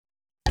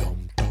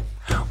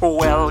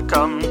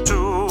Welcome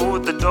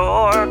to the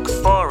Dork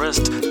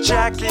Forest.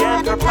 Jackie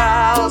and her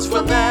pals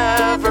will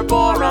never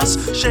bore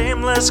us.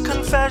 Shameless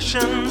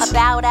confessions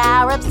about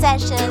our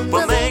obsession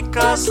will make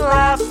us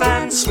laugh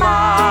and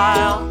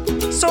smile.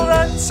 So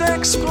let's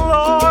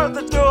explore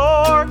the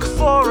Dork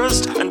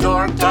Forest and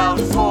dork out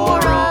for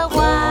a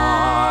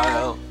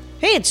while.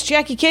 Hey, it's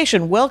Jackie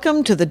Cation.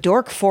 Welcome to the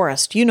Dork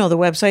Forest. You know the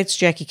websites,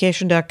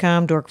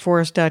 JackieCation.com,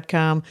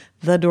 DorkForest.com,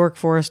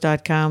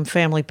 TheDorkForest.com,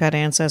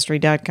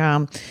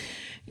 FamilyPetAncestry.com.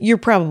 You're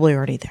probably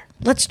already there.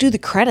 Let's do the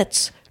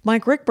credits.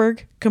 Mike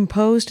Rickberg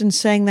composed and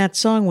sang that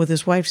song with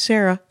his wife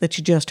Sarah that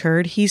you just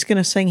heard. He's going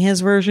to sing his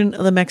version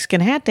of the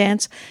Mexican hat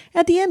dance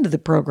at the end of the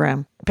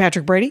program.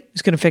 Patrick Brady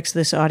is going to fix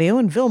this audio,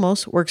 and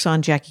Vilmos works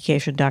on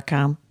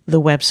JackieCation.com,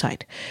 the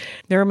website.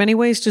 There are many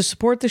ways to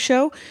support the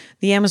show.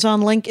 The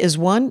Amazon link is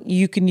one.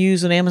 You can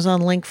use an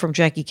Amazon link from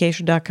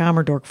JackieCation.com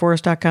or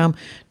DorkForest.com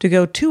to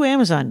go to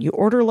Amazon. You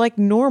order like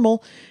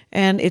normal,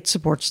 and it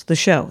supports the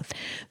show.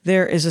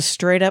 There is a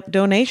straight-up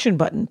donation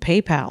button,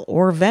 PayPal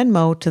or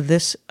Venmo, to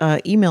this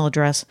email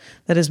address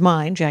that is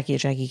mine,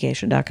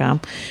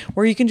 Jackie@JackieCation.com,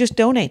 where you can just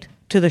donate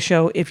to the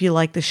show if you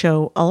like the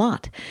show a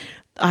lot.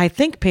 I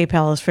think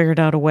PayPal has figured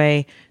out a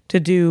way to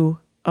do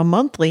a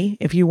monthly.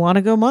 If you want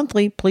to go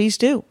monthly, please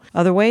do.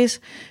 Other ways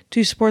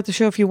to support the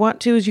show if you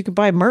want to is you can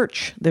buy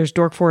merch. There's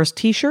Dork Forest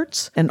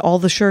t-shirts, and all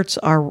the shirts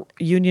are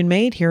union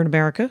made here in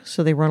America,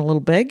 so they run a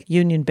little big.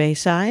 Union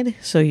Bayside,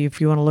 so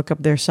if you want to look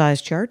up their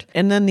size chart.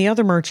 And then the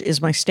other merch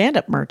is my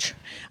stand-up merch.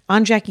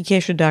 On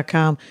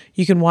JackieCation.com,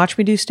 you can watch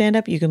me do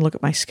stand-up, you can look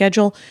at my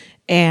schedule,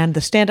 and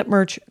the stand-up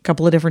merch, a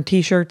couple of different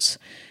t-shirts,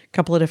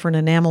 couple of different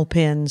enamel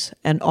pins,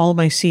 and all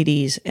my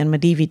CDs and my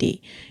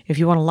DVD. If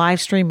you want to live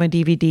stream my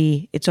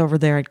DVD, it's over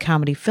there at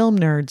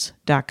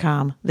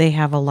comedyfilmnerds.com. They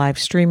have a live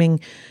streaming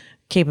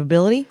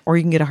capability, or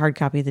you can get a hard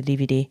copy of the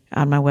DVD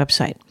on my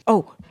website.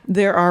 Oh,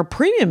 there are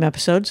premium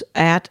episodes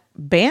at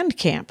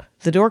Bandcamp.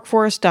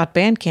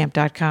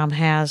 TheDorkForest.bandcamp.com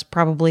has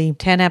probably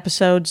 10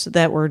 episodes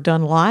that were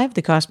done live.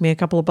 They cost me a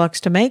couple of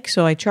bucks to make,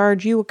 so I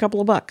charge you a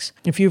couple of bucks.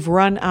 If you've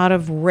run out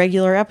of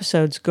regular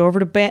episodes, go over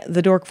to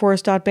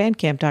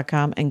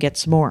TheDorkForest.bandcamp.com and get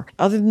some more.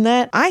 Other than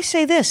that, I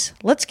say this.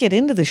 Let's get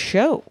into the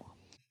show.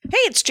 Hey,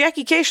 it's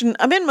Jackie Cation.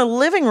 I'm in my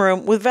living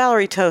room with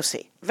Valerie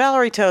Tosi.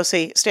 Valerie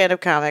Tosi,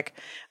 stand-up comic,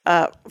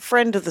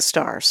 friend of the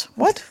stars.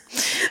 What?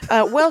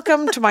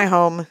 Welcome to my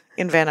home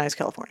in Van Nuys,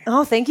 California.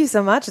 Oh, thank you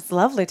so much. It's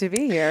lovely to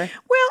be here.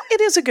 Well,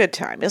 it is a good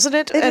time, isn't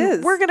it? It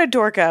is. We're going to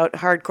dork out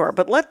hardcore,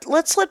 but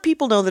let's let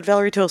people know that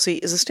Valerie Tosi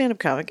is a stand-up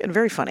comic and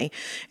very funny.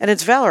 And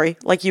it's Valerie,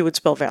 like you would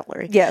spell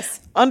Valerie. Yes.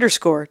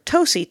 _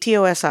 Tosi,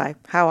 Tosi,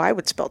 how I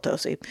would spell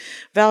Tosi.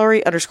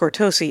 Valerie _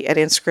 Tosi at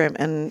Instagram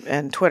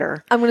and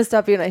Twitter. I'm going to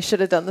stop you, and I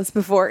should have done this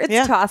before.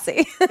 It's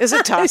Tosi. Is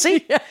it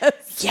Tosi?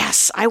 Yes.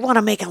 Yes. I want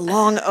to make a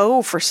long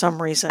O for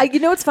some reason. You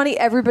know what's funny?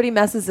 Everybody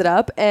messes it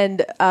up,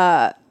 and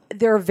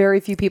there are very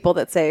few people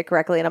that say it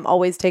correctly, and I'm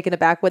always taken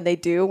aback when they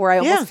do, where I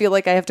almost feel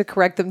like I have to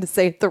correct them to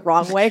say it the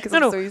wrong way because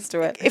I'm so used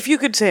to it. If you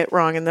could say it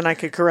wrong and then I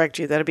could correct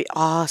you, that'd be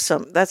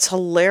awesome. That's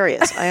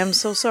hilarious. I am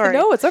so sorry.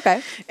 No, it's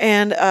okay.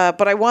 And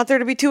but I want there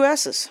to be 2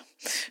 S's.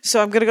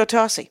 So I'm going to go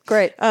Tosi.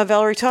 Great.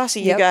 Valerie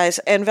Tosi, you guys.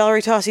 And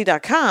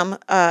ValerieTosi.com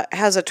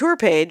has a tour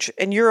page,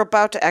 and you're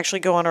about to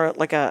actually go on a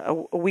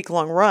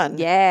week-long run of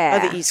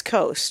the East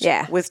Coast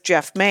with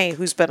Jeff May,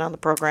 who's been on the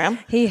program.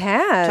 He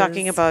has.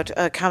 Talking about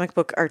comic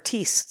book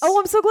artistes. Oh,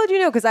 I'm so glad you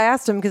know, because I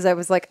asked him, because I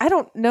was like, I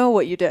don't know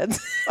what you did.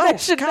 I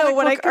should know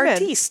when I come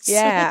artistes. in.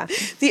 Yeah.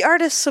 The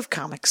artists of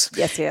comics.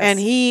 Yes, yes. And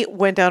he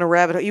went down a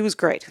rabbit hole. He was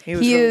great. He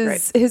was really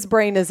great. His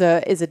brain is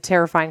a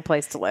terrifying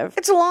place to live.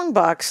 It's a long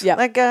box. Yeah.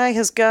 That guy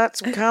has got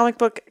some comic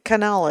book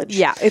knowledge.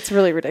 Yeah, it's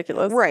really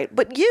ridiculous. Right.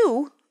 But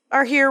you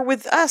are here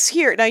with us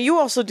here. Now, you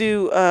also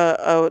do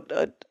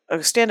a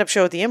stand-up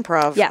show at the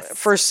Improv. Yes.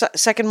 For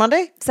second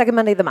Monday? Second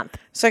Monday of the month.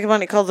 Second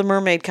Monday, called the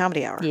Mermaid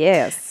Comedy Hour.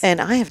 Yes.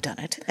 And I have done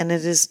it, and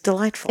it is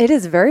delightful. It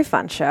is a very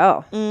fun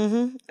show.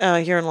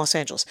 Here in Los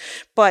Angeles.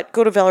 But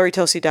go to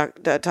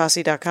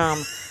ValerieTosi.com,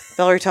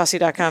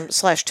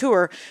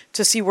 ValerieTosi.com/tour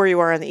to see where you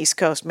are on the East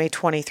Coast, May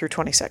 20 through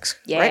 26.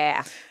 Yeah.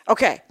 Right?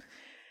 Okay.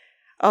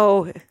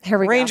 Oh, here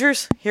we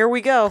Rangers, here we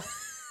go.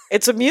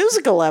 It's a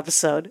musical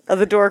episode of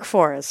The Dork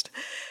Forest.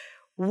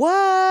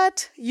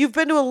 What? You've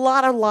been to a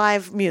lot of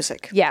live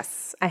music.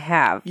 Yes, I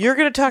have. You're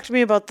going to talk to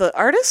me about the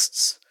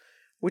artists,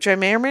 which I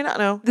may or may not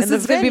know. This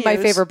is going to be my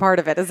favorite part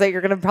of it, is that you're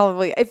going to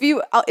probably, if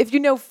you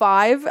know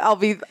 5, I'll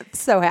be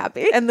so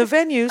happy. And the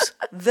venues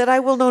that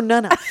I will know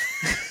none of.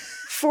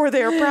 For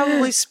their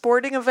probably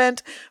sporting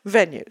event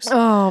venues.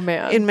 Oh,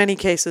 man. In many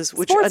cases.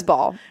 Sports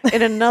ball.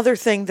 And another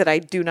thing that I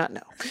do not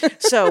know.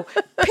 So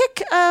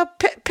pick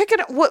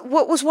what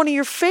was one of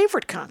your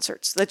favorite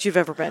concerts that you've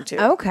ever been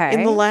to? Okay.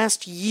 In the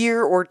last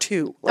year or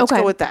 2. Let's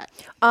go with that.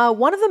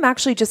 One of them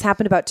actually just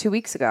happened about 2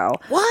 weeks ago.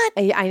 What?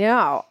 I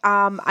know.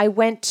 I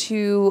went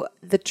to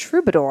the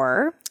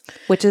Troubadour,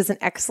 which is an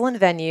excellent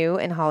venue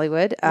in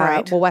Hollywood.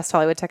 Right. Well, West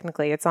Hollywood,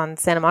 technically. It's on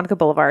Santa Monica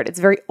Boulevard. It's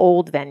a very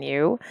old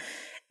venue.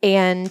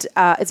 And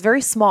it's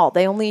very small.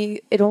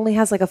 It only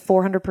has like a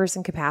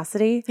 400-person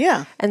capacity.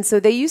 Yeah. And so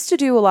they used to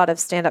do a lot of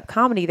stand-up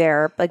comedy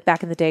there, like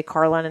back in the day.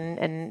 Carlin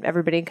and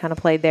everybody kind of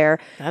played there.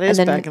 That is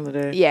back in the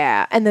day.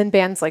 Yeah, and then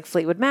bands like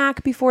Fleetwood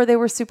Mac, before they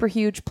were super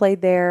huge,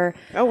 played there.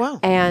 Oh wow!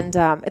 And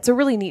it's a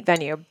really neat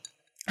venue.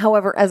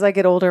 However, as I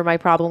get older, my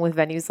problem with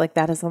venues like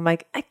that is I'm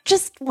like, I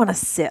just want to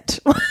sit.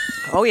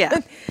 Oh yeah.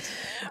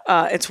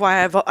 It's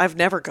why I've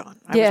never gone.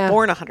 I was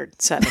born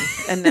 107,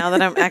 and now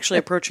that I'm actually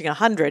approaching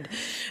 100,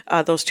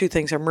 those two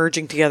things are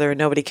merging together, and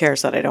nobody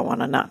cares that I don't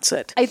want to not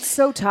sit. It's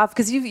so tough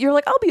because you're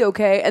like, I'll be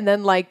okay, and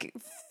then like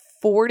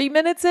 40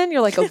 minutes in,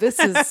 you're like, oh, this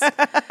is,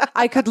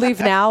 I could leave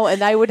now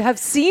and I would have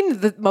seen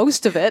the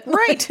most of it.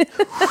 Right.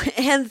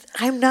 And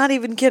I'm not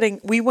even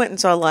kidding. We went and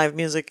saw live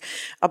music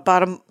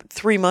about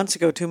 2 months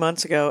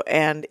ago,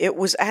 and it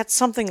was at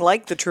something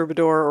like the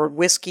Troubadour or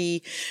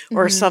Whiskey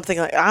or something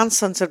like on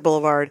Sunset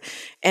Boulevard.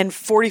 And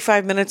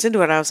 45 minutes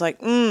into it, I was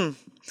like,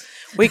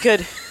 we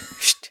could...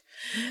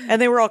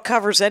 And they were all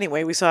covers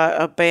anyway. We saw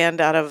a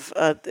band out of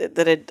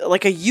that had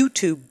like a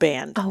YouTube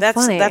band. Oh,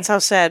 that's how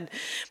sad.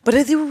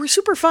 But they were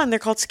super fun. They're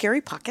called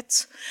Scary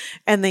Pockets,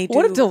 and they do,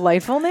 what a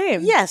delightful name.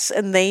 Yes,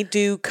 and they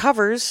do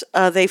covers.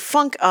 They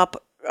funk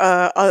up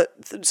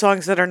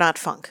songs that are not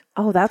funk.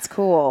 Oh, that's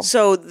cool.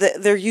 So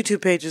their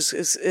YouTube page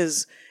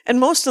is and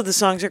most of the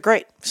songs are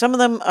great. Some of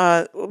them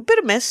a bit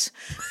of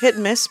hit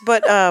and miss,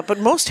 but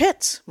most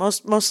hits.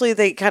 Mostly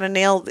they kind of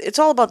nailed. It's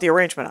all about the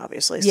arrangement,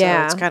 obviously.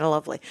 Yeah. So it's kind of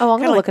lovely. Oh, I'm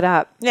gonna look it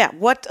up. Yeah.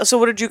 So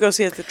what did you go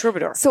see at the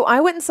Troubadour? So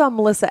I went and saw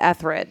Melissa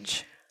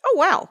Etheridge. Oh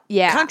wow.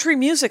 Yeah. Country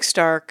music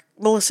star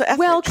Melissa Etheridge.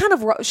 Well, kind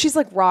of. She's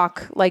like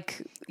rock,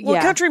 like. Well,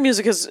 yeah. country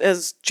music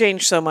has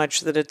changed so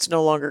much that it's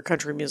no longer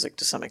country music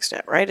to some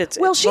extent, right? It's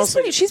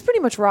she's pretty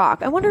much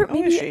rock. I wonder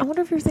is she? I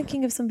wonder if you're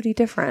thinking of somebody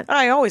different.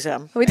 I always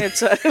am. It's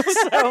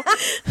so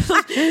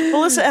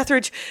Melissa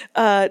Etheridge.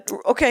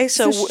 Okay,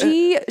 so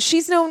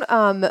she's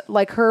known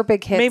like her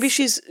big hits. maybe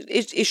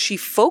is she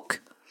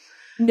folk?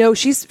 No,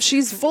 she's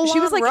Full she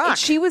was on like rock.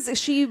 she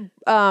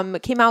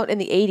came out in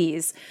the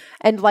 80s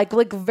and like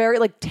very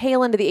like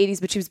tail end of the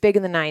 80s, but she was big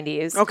in the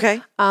 90s.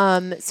 Okay.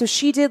 So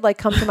she did like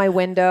Come to My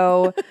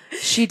Window.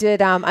 She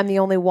did I'm the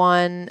Only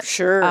One.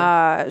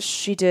 Sure.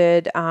 She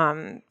did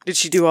Did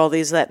she do all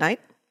these that night?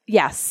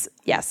 Yes.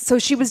 So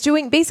she was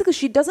doing, basically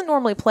she doesn't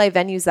normally play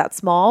venues that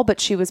small, but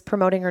she was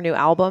promoting her new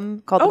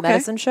album called The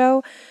Medicine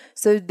Show.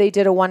 So they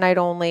did a one night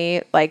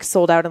only, like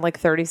sold out in like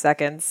 30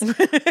 seconds.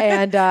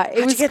 And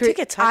it was get great.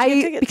 tickets? How'd you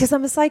get tickets? Because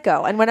I'm a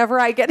psycho. And whenever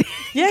I get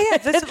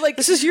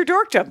This is your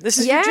dorkdom. This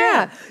is your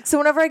jam. So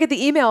whenever I get the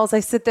emails, I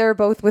sit there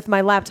both with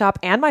my laptop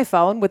and my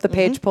phone with the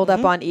page pulled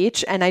up on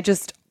each, and I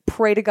just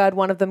pray to God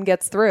one of them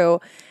gets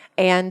through.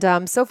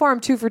 And so far I'm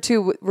 2 for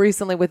 2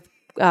 recently with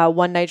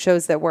one night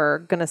shows that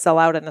were going to sell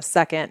out in a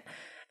second.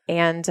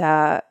 And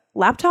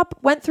laptop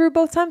went through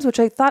both times, which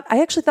I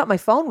actually thought my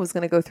phone was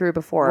going to go through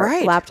before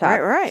laptop.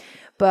 Right.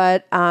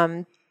 But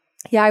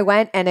yeah, I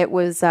went and it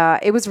was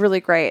really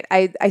great.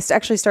 I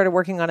actually started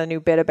working on a new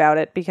bit about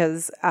it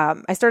because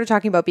I started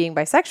talking about being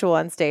bisexual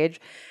on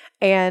stage.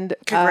 And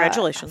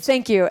congratulations.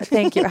 Thank you.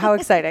 How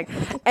exciting.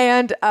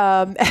 And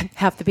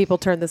half the people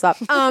turned this up.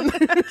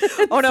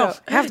 Oh no,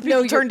 half the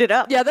people turned it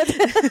up. Yeah,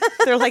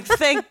 they're like,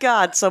 thank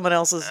God someone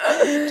else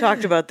has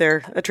talked about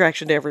their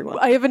attraction to everyone.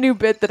 I have a new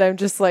bit that I'm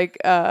just like,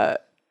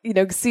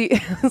 see,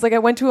 it's like I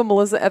went to a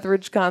Melissa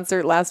Etheridge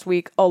concert last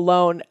week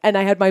alone and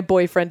I had my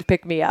boyfriend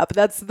pick me up.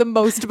 That's the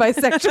most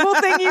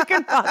bisexual thing you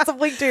can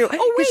possibly do.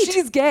 Oh, wait.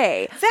 She's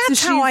gay.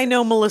 That's how I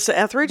know Melissa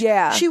Etheridge.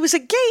 Yeah. She was a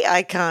gay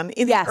icon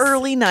in the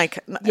early late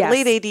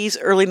 80s,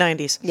 early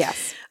 90s.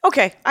 Yes.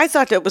 Okay. I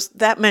thought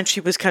that meant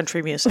she was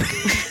country music.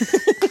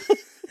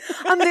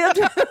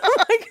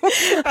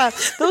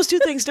 Those two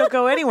things don't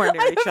go anywhere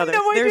near each other.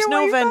 There's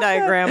no Venn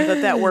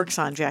diagram that works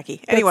on,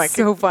 Jackie. Anyway, that's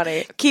so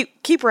funny.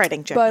 Keep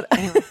writing, Jackie. But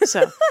anyway,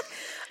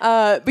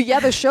 but yeah,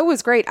 the show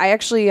was great. I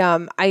actually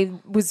I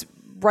was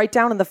right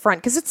down in the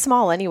front because it's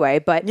small anyway.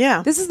 But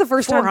yeah, this is the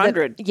first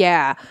 400.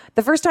 time.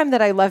 The first time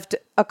that I left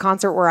a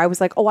concert where I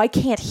was like, oh, I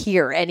can't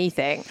hear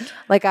anything.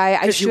 Like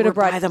I should have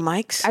brought by the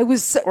mics. I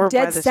was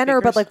dead center,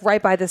 speakers? but like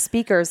right by the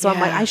speakers. So I'm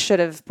like, I should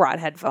have brought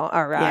headphones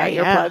or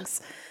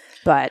earplugs.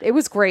 But it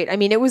was great. I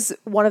mean, it was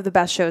one of the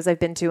best shows I've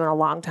been to in a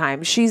long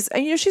time. She's a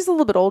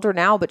little bit older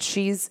now, but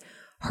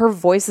her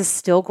voice is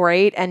still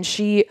great. And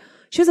she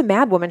was a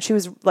mad woman. She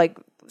was like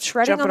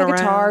shredding jumping on the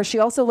guitar. around. She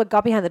also like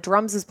got behind the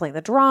drums, was playing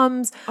the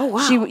drums. Oh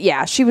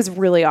wow. She was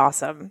really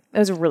awesome. It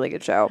was a really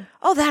good show.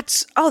 Oh,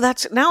 that's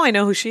now I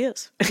know who she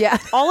is. Yeah.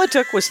 All it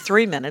took was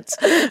 3 minutes.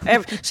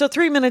 So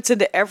 3 minutes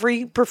into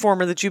every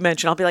performer that you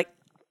mentioned, I'll be like,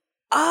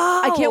 oh.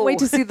 I can't wait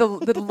to see the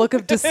look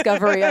of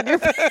discovery on your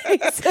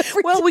face.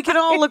 Well, we can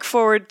all look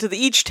forward to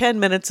each 10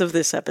 minutes of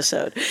this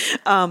episode.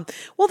 Well,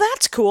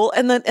 that's cool.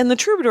 And the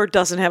Troubadour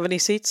doesn't have any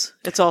seats.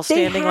 It's all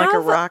standing like a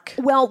rock.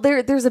 Well,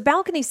 there's a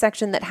balcony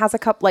section that has a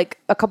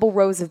couple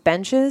rows of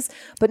benches,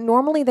 but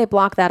normally they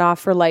block that off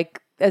for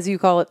like as you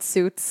call it,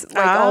 suits,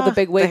 like all the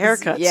big wigs. The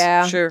haircuts.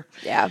 Yeah. Sure.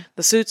 Yeah.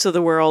 The suits of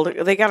the world,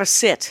 they got to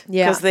sit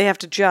because they have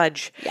to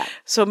judge. Yeah.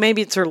 So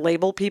maybe it's their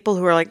label people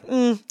who are like,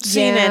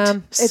 seen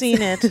it.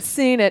 Seen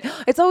it.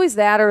 It's always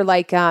that, or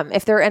like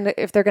if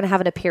they're going to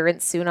have an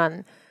appearance soon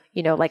on,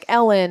 like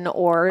Ellen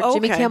or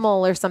Jimmy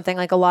Kimmel or something,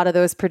 like a lot of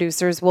those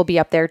producers will be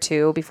up there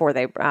too before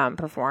they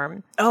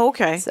perform. Oh,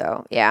 okay.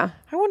 So, yeah.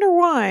 I wonder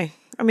why.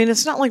 I mean,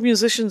 it's not like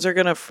musicians are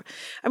going to...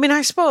 I mean,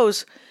 I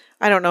suppose...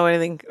 I don't know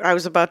anything. I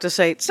was about to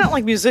say, it's not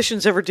like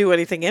musicians ever do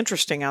anything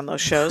interesting on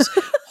those shows.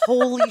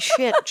 Holy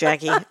shit,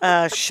 Jackie.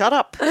 Shut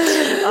up.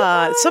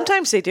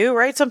 Sometimes they do,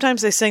 right?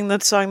 Sometimes they sing the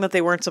song that they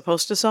weren't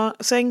supposed to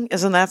sing.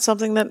 Isn't that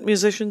something that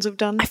musicians have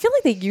done? I feel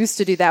like they used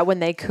to do that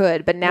when they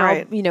could, but now,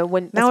 Right.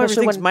 Now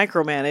everything's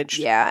micromanaged.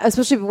 Yeah,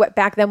 especially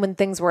back then when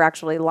things were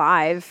actually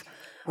live.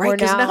 Right,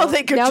 because now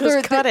they could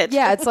just cut it.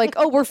 Yeah, it's like,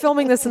 oh, we're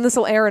filming this and this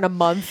will air in a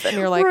month. And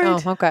you're like,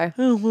 Right. oh, okay.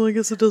 Oh, well, I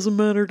guess it doesn't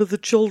matter to the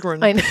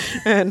children. I know.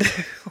 And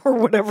or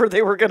whatever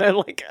they were going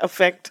to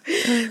affect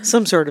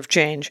some sort of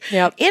change.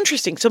 Yep.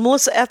 Interesting. So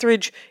Melissa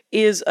Etheridge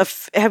is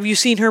have you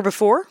seen her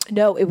before?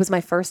 No, it was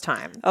my first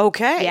time.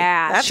 Okay.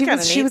 Yeah. That's kind of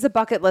neat. She was a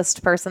bucket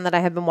list person that I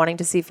had been wanting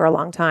to see for a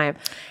long time.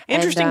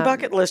 Interesting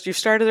bucket list. You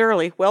started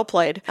early. Well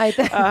played.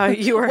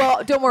 You were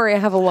Well, don't worry. I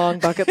have a long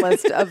bucket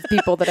list of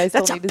people that I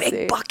still need to see. That's a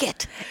big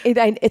bucket.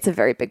 It's a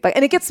very big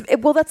bucket.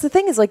 And well, that's the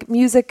thing is like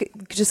music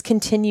just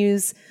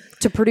continues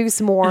to produce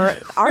more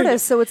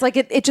artists. So it's like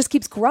it just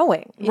keeps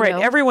growing. Right.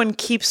 know? Everyone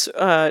keeps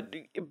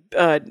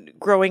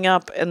growing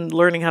up and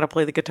learning how to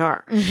play the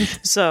guitar.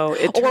 So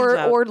it turns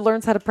out. Or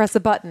learns how to press a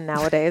button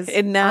nowadays.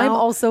 And now I'm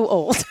also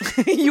old.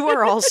 You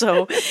are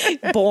also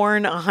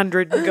born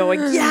 100 and going,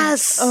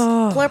 yes,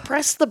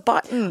 press the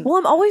button. Well,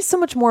 I'm always so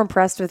much more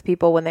impressed with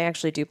people when they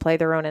actually do play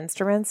their own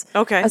instruments.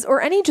 Okay.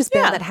 Or any just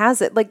band that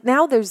has it. Like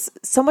now there's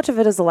so much of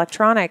it is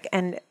electronic,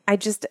 and I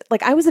just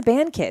like I was a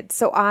band kid,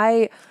 so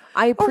I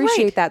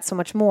appreciate that so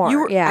much more.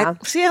 I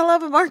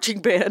love a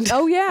marching band.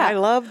 Oh, yeah. I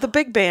love the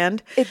big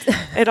band.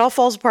 It all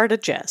falls apart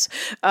at jazz.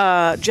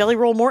 Jelly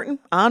Roll Morton,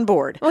 on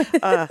board.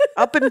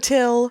 Up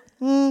until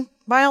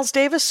Miles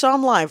Davis, saw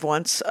him live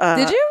once.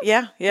 Did you?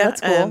 Yeah.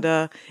 That's cool.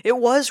 And it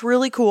was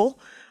really cool.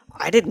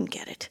 I didn't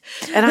get it.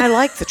 And I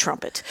like the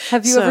trumpet.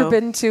 Have you ever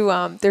been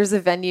to, there's a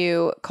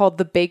venue called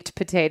the Baked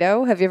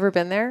Potato. Have you ever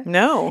been there?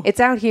 No. It's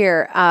out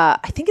here.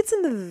 I think it's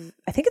in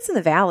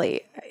the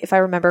Valley, if I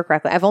remember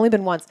correctly. I've only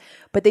been once,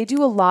 but they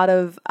do a lot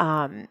of,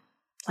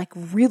 like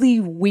really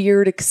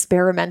weird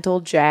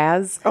experimental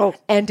jazz. Oh.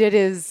 And it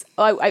is,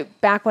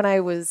 back when I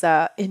was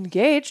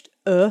engaged,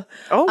 Oh,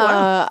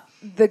 wow.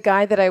 the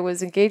guy that I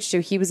was engaged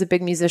to, he was a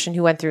big musician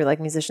who went through like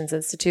Musicians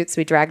Institute.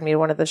 So he dragged me to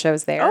one of the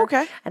shows there.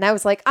 Okay. And I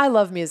was like, I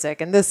love music.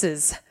 And this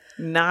is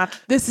Not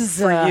for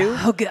you.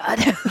 Oh God.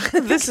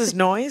 This is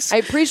noise. I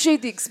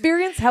appreciate the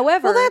experience.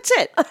 However, Well, that's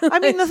it. I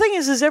mean, the thing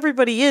is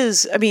everybody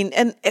is,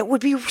 and it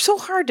would be so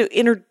hard to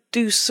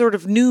introduce sort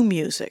of new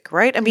music,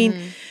 right? I mean,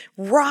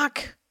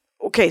 rock.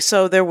 Okay,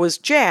 so there was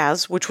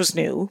jazz, which was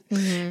new,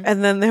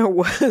 and then there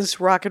was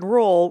rock and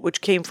roll, which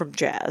came from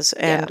jazz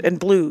and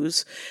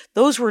blues.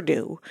 Those were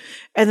new.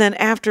 And then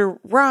after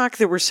rock,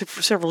 there were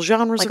several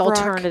genres like of rock.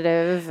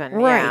 alternative and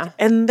Right. yeah.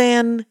 And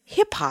then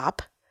hip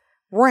hop,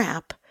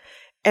 rap,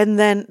 and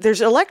then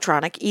there's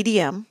electronic,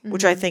 EDM,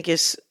 which I think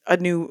is a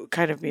new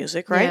kind of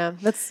music, right?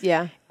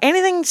 Yeah.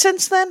 Anything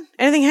since then?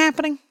 Anything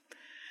happening?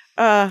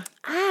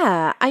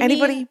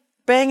 Anybody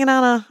banging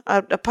on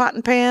a pot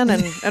and pan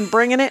and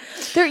bringing it?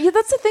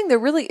 That's the thing. There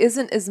really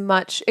isn't as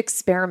much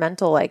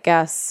experimental, I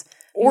guess.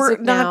 Or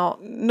music now.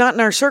 not in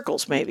our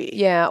circles, maybe.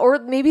 Yeah, or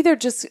maybe they're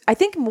just, I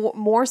think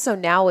more so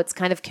now it's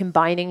kind of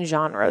combining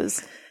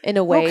genres in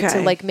a way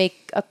to like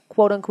make a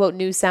quote unquote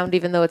new sound,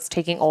 even though it's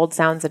taking old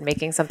sounds and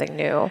making something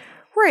new.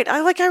 Right. I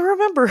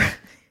remember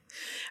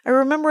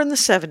in the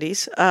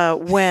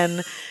 70s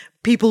when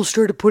people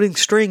started putting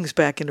strings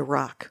back into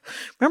rock.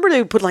 Remember they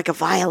would put like a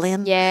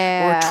violin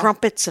or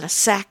trumpets and a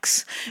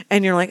sax,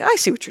 and you're like, I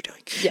see what you're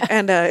doing. Yeah.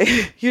 And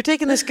you're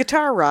taking this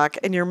guitar rock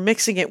and you're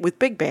mixing it with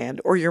big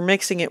band or you're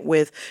mixing it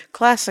with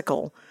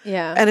classical.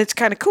 Yeah. And it's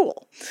kind of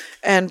cool.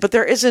 But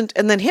there isn't,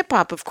 and then hip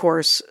hop, of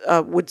course,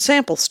 would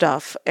sample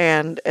stuff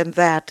and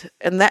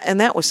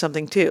that was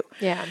something too.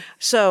 Yeah.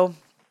 So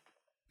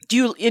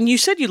you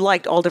said you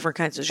liked all different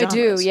kinds of genres. I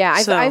do, yeah.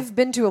 So I've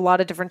been to a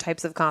lot of different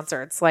types of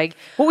concerts. Like,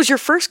 what was your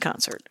first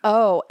concert?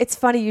 oh, it's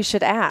funny you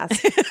should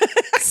ask.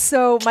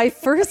 So my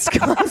first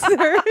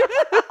concert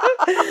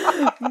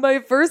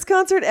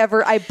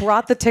ever, I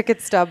brought the ticket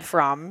stub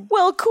from.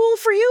 Well, cool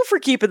for you for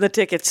keeping the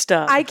ticket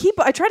stub. I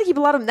try to keep a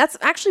lot of them. That's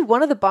actually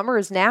one of the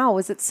bummers now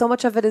is that so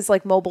much of it is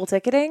like mobile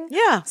ticketing.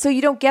 Yeah. So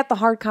you don't get the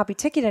hard copy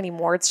ticket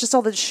anymore. It's just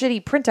all the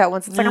shitty printout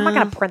ones. It's like, I'm not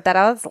going to print that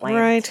out. That's lame.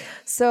 Right.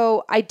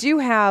 So I do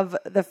have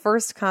the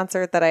first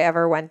concert that I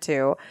ever went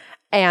to.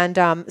 And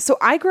so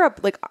I grew up,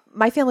 like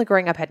my family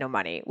growing up had no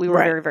money. We were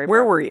very, very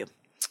Where broke. were you?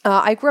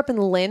 I grew up in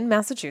Lynn,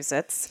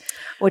 Massachusetts,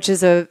 which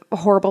is a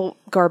horrible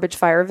garbage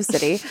fire of a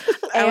city.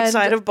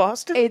 Outside of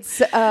Boston? It's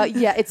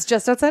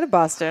just outside of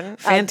Boston.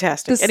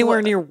 Fantastic.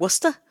 Anywhere near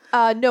Worcester?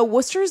 No,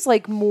 Worcester's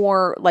like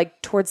more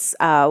like towards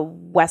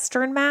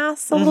Western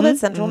Mass, a little bit,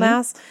 Central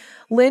Mass.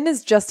 Lynn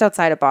is just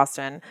outside of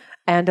Boston.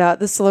 And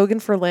the slogan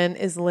for Lynn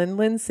is Lynn,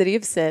 Lynn, City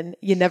of Sin.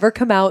 You never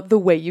come out the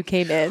way you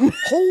came in.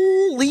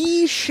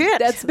 Holy shit.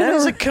 That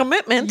is a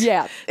commitment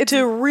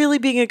to really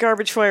being a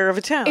garbage fire of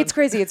a town. It's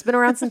crazy. It's been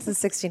around since the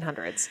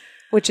 1600s,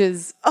 which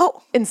is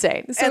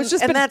insane. So it's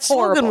just been that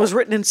horrible. slogan was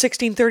written in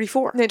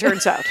 1634, it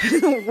turns out,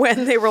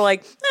 when they were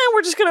like,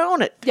 we're just going to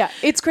own it. Yeah,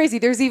 it's crazy.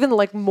 There's even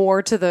like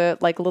more to the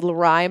like little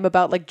rhyme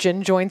about like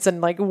gin joints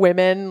and like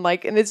women,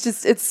 like, and it's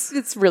just,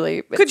 it's really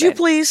insane. Could you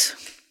please...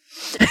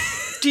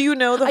 Do you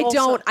know the whole I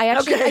don't. I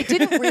actually I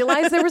didn't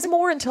realize there was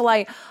more until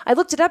I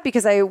looked it up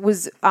because I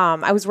was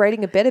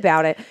writing a bit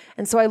about it,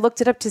 and so I looked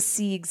it up to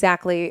see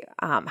exactly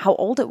how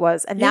old it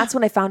was, and that's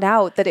when I found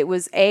out that it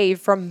was A,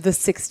 from the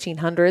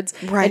 1600s,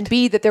 and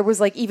B, that there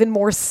was like even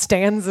more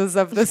stanzas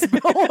of this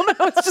poem.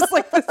 I was just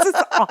like, this is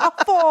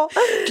awful.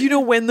 Do you know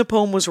when the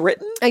poem was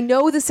written? I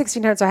know the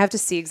 1600s, so I have to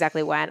see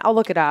exactly when. I'll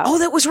look it up. Oh,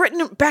 that was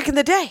written back in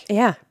the day.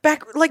 Yeah,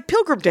 back like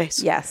Pilgrim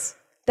days. Yes,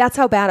 that's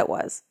how bad it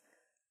was.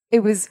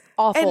 It was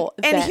awful.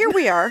 And here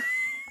we are,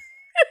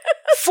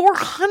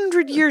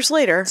 400 years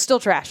later.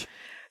 Still trash.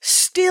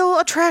 Still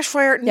a trash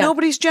fire. Yeah.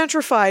 Nobody's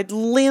gentrified.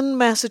 Lynn,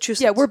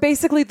 Massachusetts. Yeah, we're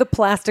basically the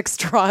plastic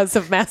straws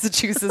of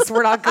Massachusetts.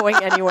 We're not going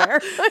anywhere.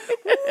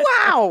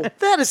 Wow.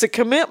 That is a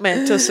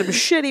commitment to some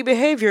shitty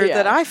behavior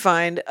that I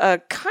find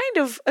kind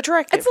of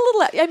attractive. It's a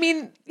little, I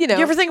mean, you know.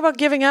 You ever think about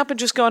giving up and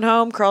just going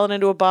home, crawling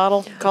into a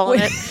bottle,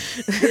 calling it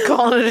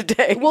a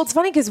day? Well, it's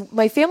funny because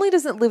my family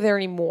doesn't live there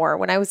anymore.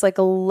 When I was like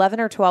 11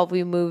 or 12,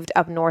 we moved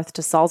up north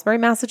to Salisbury,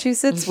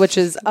 Massachusetts, which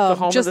is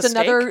just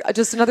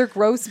another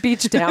gross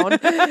beach town.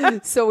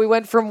 So we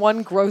went from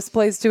one gross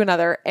place to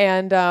another,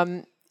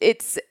 and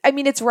it's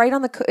right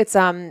on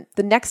the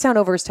next town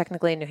over is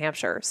technically in New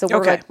Hampshire, so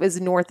we're like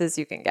as north as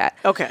you can get.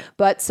 Okay,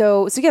 but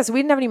so we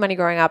didn't have any money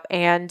growing up,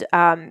 and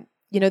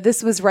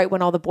this was right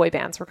when all the boy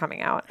bands were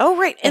coming out. Oh,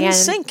 right, and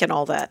Sync and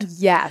all that.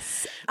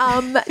 Yes,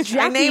 Jackie,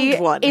 I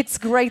named one. It's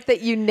great that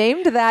you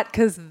named that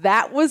because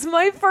that was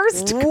my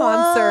first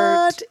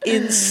concert.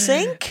 In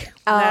Sync.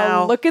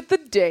 Look at the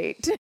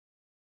date.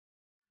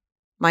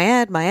 My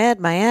ad.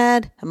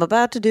 I'm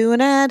about to do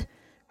an ad.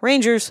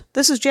 Rangers,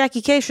 this is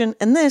Jackie Cation,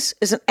 and this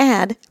is an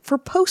ad for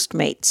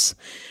Postmates.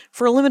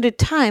 For a limited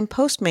time,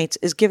 Postmates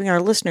is giving our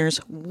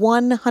listeners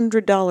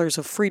 $100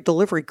 of free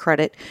delivery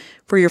credit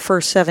for your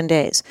first 7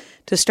 days.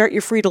 To start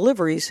your free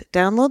deliveries,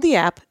 download the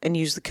app and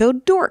use the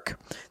code DORK.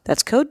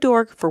 That's code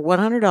DORK for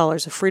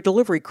 $100 of free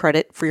delivery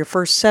credit for your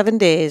first 7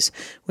 days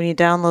when you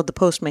download the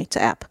Postmates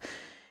app.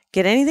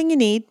 Get anything you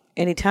need,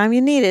 anytime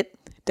you need it.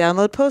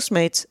 Download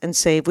Postmates and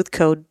save with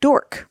code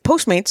DORK.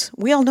 Postmates,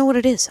 we all know what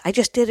it is. I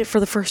just did it for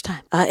the first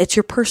time. It's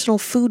your personal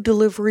food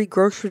delivery,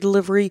 grocery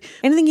delivery,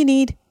 anything you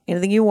need,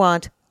 anything you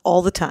want,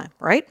 all the time,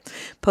 right?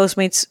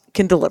 Postmates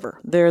can deliver.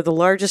 They're the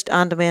largest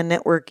on-demand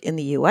network in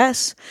the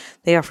U.S.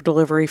 They offer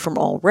delivery from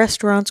all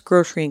restaurants,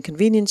 grocery and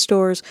convenience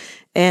stores,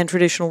 and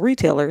traditional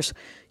retailers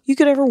you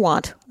could ever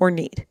want or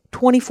need.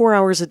 24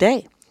 hours a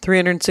day,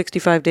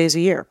 365 days a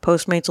year.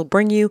 Postmates will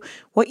bring you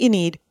what you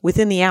need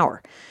within the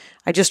hour.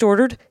 I just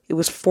ordered. It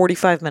was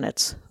 45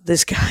 minutes.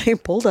 This guy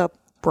pulled up,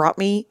 brought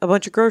me a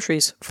bunch of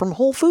groceries from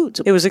Whole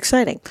Foods. It was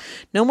exciting.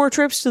 No more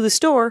trips to the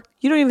store.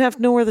 You don't even have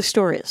to know where the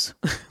store is.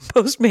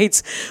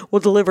 Postmates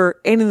will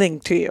deliver anything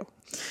to you.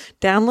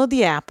 Download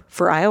the app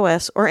for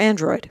iOS or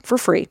Android for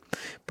free.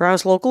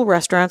 Browse local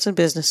restaurants and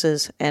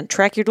businesses and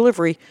track your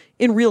delivery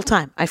in real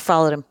time. I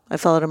followed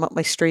him up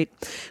my street.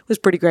 It was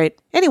pretty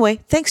great. Anyway,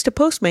 thanks to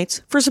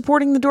Postmates for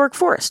supporting the Dork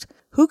Forest.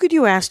 Who could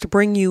you ask to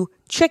bring you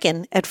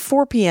chicken at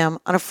 4 p.m.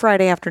 on a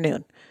Friday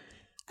afternoon?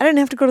 I didn't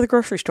have to go to the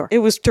grocery store. It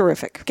was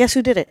terrific. Guess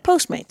who did it?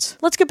 Postmates.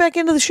 Let's get back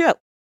into the show.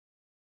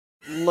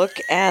 Look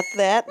at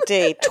that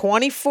date.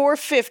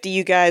 2450,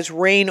 you guys,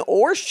 rain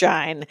or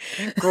shine.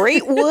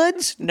 Great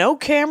woods, no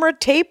camera,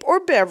 tape,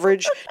 or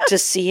beverage to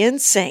see in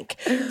sync.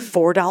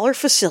 $4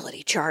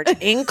 facility charge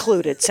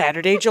included.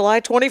 Saturday, July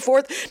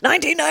 24th,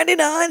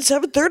 1999,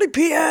 7:30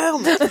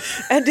 p.m.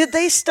 And did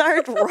they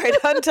start right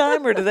on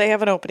time, or do they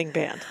have an opening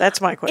band?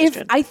 That's my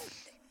question.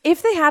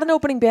 If they had an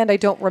opening band, I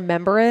don't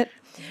remember it.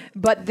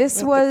 But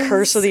this was... The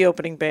curse of the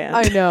opening band.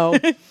 I know.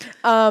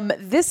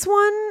 This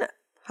one...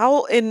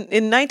 How in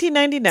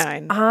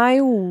 1999?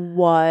 I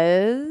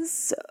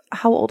was...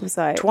 How old was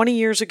I? 20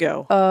 years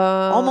ago.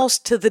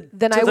 Almost to the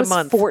Then to I the was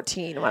month.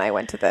 14 when I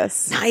went to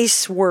this.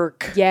 Nice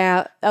work.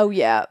 Yeah. Oh,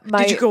 yeah.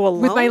 Did you go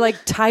alone? With my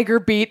tiger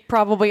beat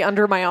probably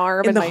under my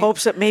arm. In the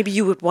hopes that maybe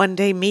you would one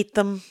day meet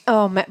them?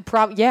 Oh,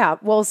 yeah.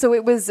 Well, so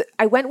it was...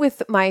 I went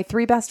with my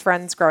 3 best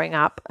friends growing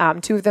up.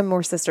 2 of them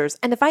were sisters.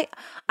 And if I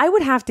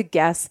would have to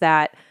guess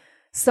that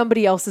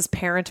somebody else's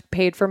parent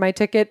paid for my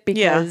ticket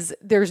because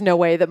there's no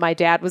way that my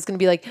dad was going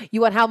to be like, you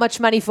want how much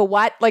money for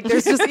what? Like,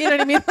 there's just, you know what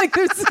I mean? Like,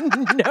 there's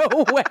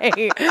no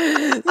way.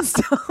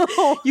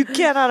 So you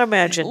cannot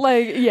imagine.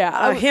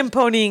 Him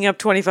ponying up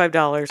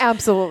 $25.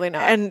 Absolutely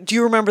not. And do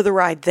you remember the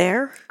ride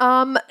there?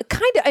 Kind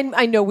of.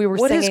 I know we were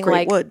What singing is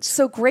Great Woods?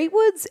 So Great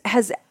Woods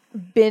has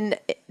been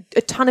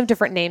a ton of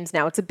different names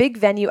now. It's a big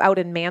venue out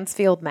in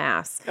Mansfield,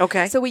 Mass.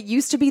 Okay. So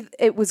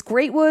it was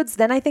Great Woods.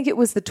 Then I think it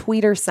was the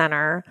Tweeter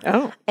Center.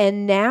 Oh.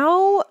 And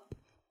now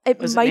it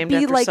Was it might named be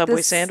after like Subway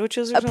this,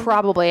 sandwiches or something?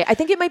 probably. I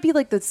think it might be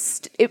like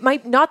it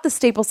might not the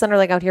Staples Center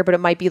like out here, but it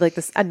might be like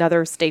this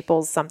another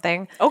Staples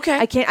something. Okay.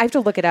 I have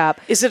to look it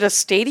up. Is it a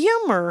stadium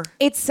or?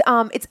 It's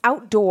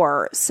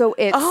outdoor, so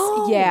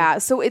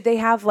it's So they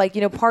have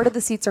like part of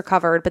the seats are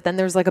covered, but then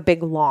there's like a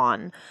big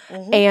lawn,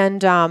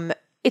 and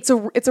it's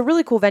a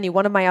really cool venue.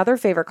 One of my other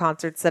favorite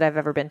concerts that I've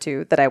ever been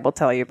to that I will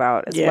tell you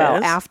about as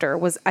well after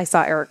was I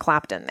saw Eric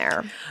Clapton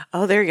there.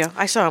 Oh, there you go.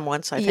 I saw him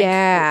once. I think.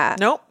 Yeah.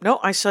 No,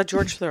 I saw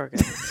George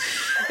Thorogood.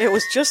 It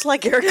was just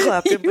like Eric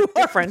Clapton, but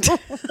different.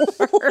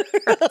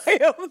 I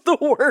am the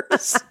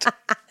worst.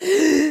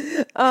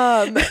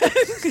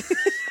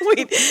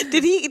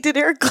 Wait, did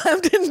Eric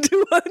Clapton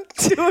do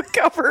a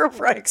cover of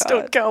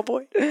Rhinestone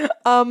Cowboy?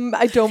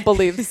 I don't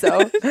believe so.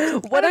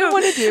 What I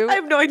want to do, I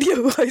have no idea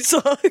who I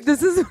saw.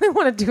 this is what I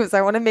want to do is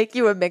I want to make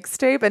you a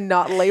mixtape and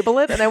not label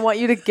it, and I want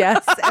you to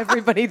guess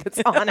everybody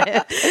that's on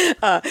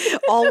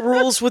it. All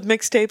rules with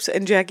mixtapes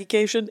and Jackie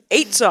Cation,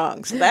 8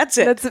 songs. That's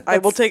it. I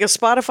will take a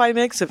Spotify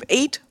mix of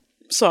 8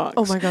 songs.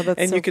 Oh my God, that's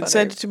and so you can funny.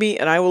 send it to me,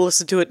 and I will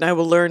listen to it, and I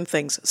will learn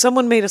things.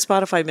 Someone made a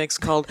Spotify mix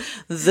called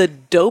 "The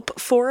Dope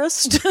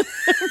Forest"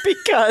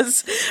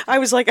 because I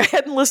was like, I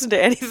hadn't listened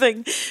to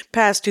anything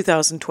past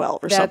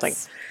 2012 or something.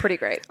 That's pretty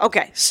great.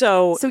 Okay,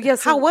 so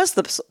yes, how was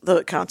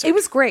the concert? It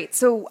was great.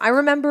 So I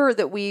remember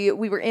that we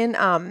were in,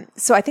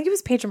 so I think it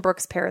was Paige and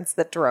Brooke's parents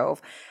that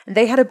drove, and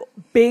they had a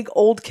big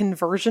old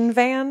conversion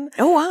van.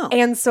 Oh, wow.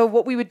 And so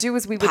what we would do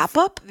is we would Pop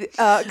up?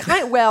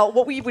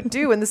 What we would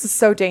do, and this is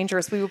so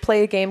dangerous, we would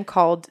play a game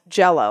called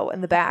Jello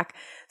in the back.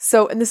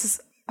 So, and this is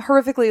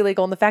horrifically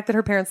illegal, and the fact that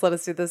her parents let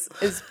us do this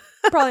is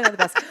probably not the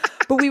best.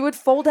 But we would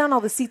fold down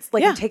all the seats,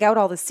 and take out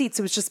all the seats.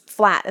 It was just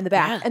flat in the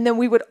back. Yeah. And then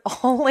we would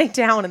all lay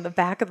down in the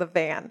back of the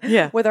van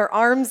with our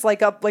arms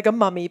like up like a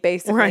mummy,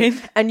 basically.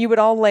 Right. And you would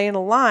all lay in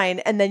a line,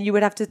 and then you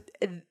would have to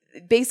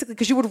basically,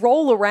 because you would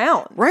roll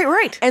around.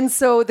 Right. And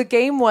so the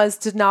game was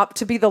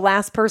to be the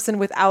last person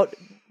without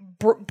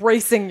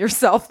bracing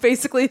yourself,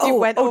 basically, if you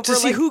went over to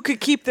see who could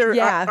keep their who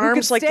could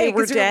arms like stay, they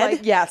were 'cause you're dead?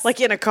 like, yes.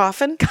 Like in a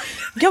coffin?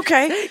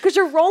 Okay. Because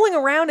you're rolling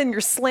around and you're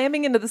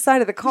slamming into the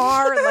side of the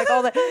car and like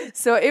all that.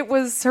 So it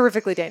was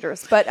horrifically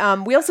dangerous. But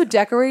we also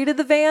decorated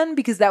the van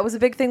because that was a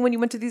big thing when you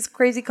went to these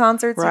crazy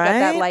concerts. Right. You got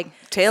that like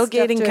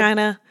tailgating kind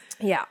of.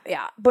 Yeah.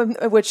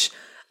 But which,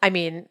 I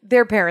mean,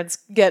 their parents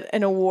get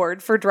an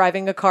award for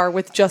driving a car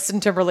with Justin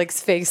Timberlake's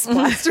face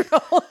plastered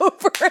all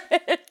over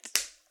it.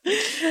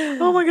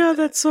 Oh my God,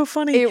 that's so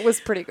funny. It was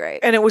pretty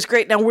great. And it was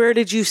great. Now, where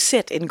did you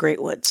sit in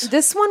Great Woods?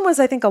 This one was,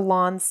 I think, a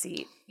lawn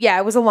seat. Yeah,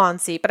 it was a lawn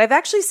seat, but I've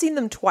actually seen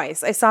them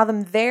twice. I saw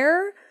them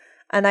there,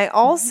 and I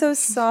also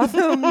saw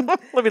them.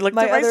 Let me look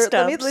through my stubs.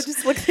 Let me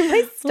just look through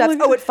my stubs.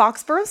 Oh, at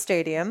Foxborough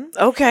Stadium.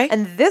 Okay.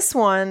 And this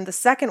one, the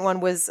second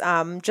one, was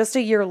just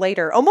a year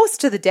later,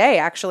 almost to the day,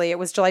 actually. It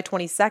was July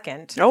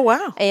 22nd. Oh,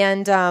 wow.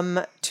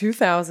 And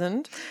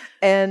 2000.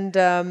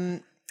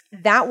 And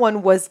that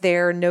one was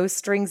their No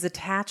Strings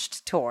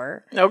Attached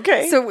tour.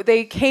 Okay. So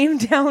they came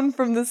down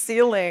from the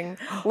ceiling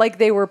like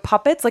they were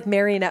puppets, like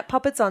marionette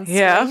puppets on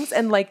strings,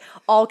 and like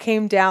all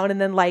came down and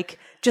then like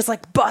just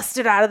like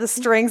busted out of the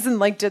strings and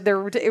like did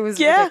their. It was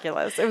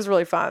ridiculous. It was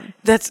really fun.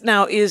 That's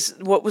now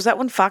what was that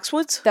one?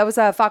 Foxwoods? That was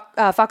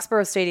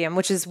Foxborough Stadium,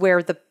 which is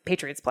where the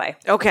Patriots play.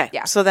 Okay.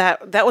 Yeah. So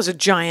that was a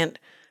giant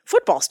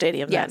football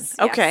stadium then. Yes.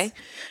 Okay. Yes.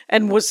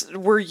 And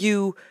were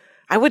you?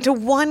 I went to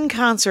one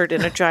concert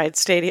in a giant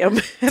stadium,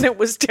 and it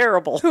was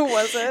terrible. Who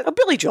was it?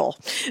 Billy Joel.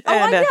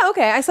 Yeah,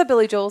 okay. I saw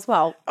Billy Joel as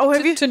well. Oh,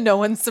 have you? To no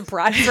one's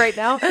surprise right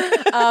now.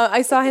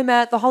 I saw him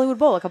at the Hollywood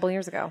Bowl a couple of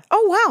years ago.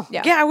 Oh, wow.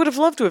 Yeah. I would have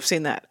loved to have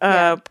seen that.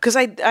 Because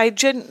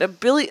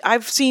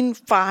I've seen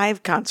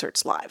 5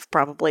 concerts live,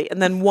 probably,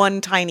 and then one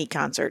tiny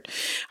concert.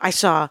 I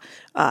saw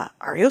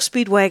REO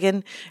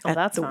Speedwagon at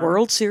that's the fun.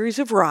 World Series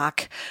of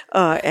Rock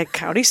at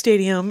County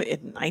Stadium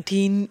in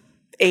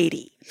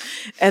 1980.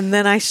 And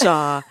then I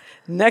saw...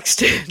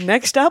 Next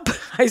up,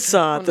 I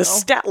saw the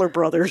Statler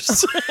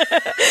Brothers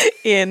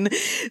in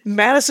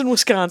Madison,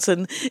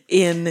 Wisconsin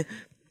in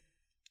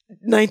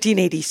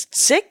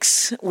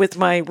 1986 with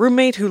my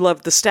roommate who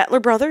loved the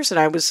Statler Brothers, and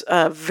I was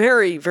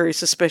very, very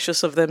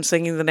suspicious of them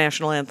singing the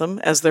national anthem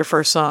as their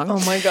first song. Oh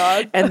my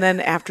God. And then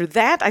after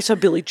that, I saw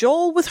Billy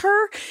Joel with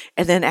her,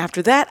 and then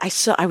after that,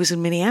 I was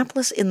in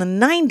Minneapolis in the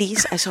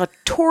 90s. I saw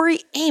Tori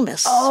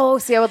Amos. Oh,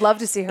 see, I would love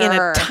to see her. In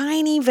a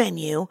tiny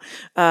venue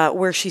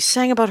where she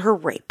sang about her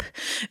rape.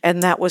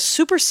 And that was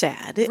super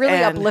sad. Really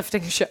and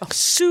uplifting show.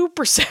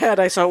 Super sad.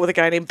 I saw it with a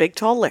guy named Big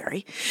Tall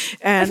Larry.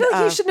 And I feel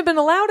like you shouldn't have been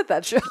allowed at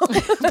that show.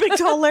 Big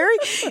Tall Larry,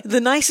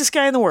 the nicest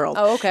guy in the world.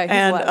 Oh, okay. He's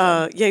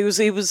And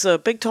he was a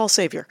big tall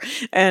savior,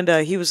 and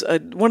he was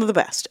one of the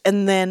best.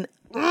 And then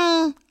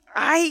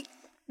I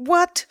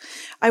went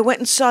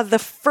and saw the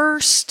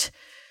first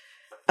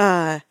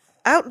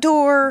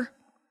outdoor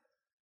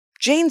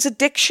Jane's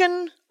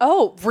Addiction.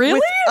 Oh, really?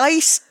 With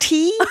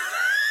Ice-T.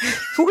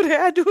 would have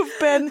had to have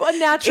been A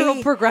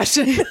natural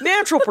progression.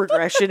 Natural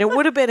progression. It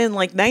would have been in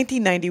like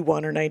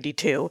 1991 or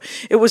 92.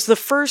 It was the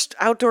first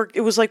outdoor.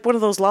 It was like one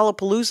of those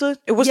Lollapalooza.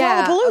 It was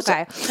Lollapalooza.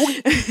 Okay.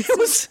 It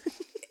was.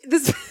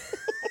 This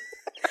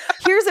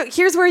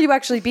here's where you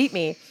actually beat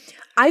me.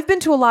 I've been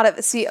to a lot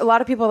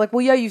of people are like,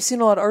 well, yeah, you've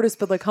seen a lot of artists,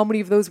 but like how many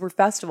of those were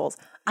festivals?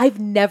 I've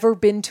never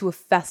been to a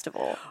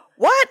festival.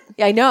 What?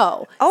 I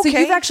know. Okay. So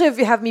you've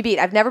actually have me beat.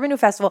 I've never been to a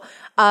festival.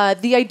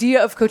 The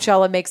idea of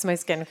Coachella makes my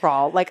skin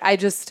crawl. Like I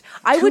Too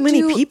would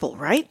many do people,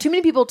 right? too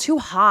many people, too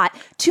hot,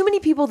 too many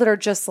people that are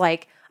just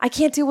like, I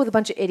can't deal with a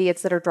bunch of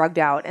idiots that are drugged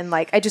out, and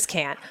like I just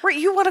can't. Right,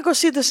 you want to go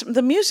see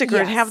the music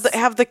or Yes.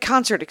 have the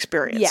concert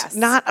experience, Yes,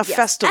 not a yes.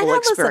 festival And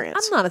listen,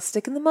 experience. I'm not a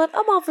stick in the mud.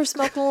 I'm all for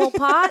smoking a little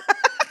pot.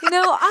 I'm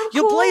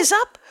You'll cool. blaze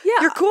up. Yeah,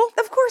 You're cool.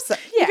 Of course. Yeah.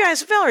 You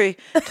guys, Valerie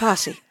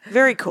Tosi,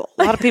 very cool.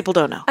 A lot of people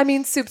don't know. I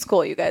mean, soup's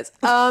cool, you guys.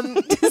 But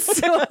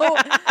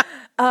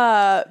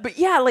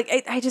yeah, like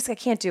I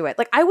can't do it.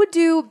 Like I would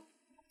do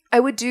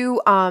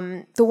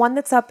the one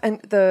that's up and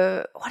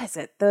what is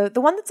it? The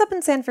one that's up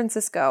in San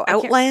Francisco.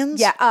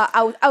 Outlands? Yeah,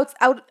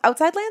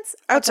 Outside Lands?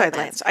 Outside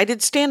Lands. I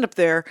did stand up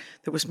there.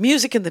 There was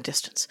music in the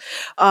distance.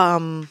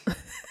 Oh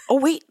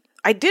wait,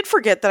 I did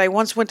forget that I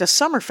once went to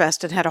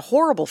Summerfest and had a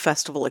horrible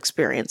festival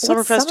experience.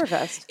 What's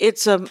Summerfest?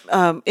 It's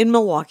in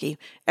Milwaukee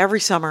every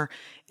summer.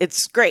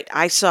 It's great.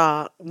 I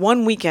saw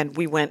one weekend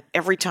we went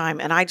every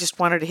time, and I just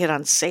wanted to hit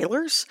on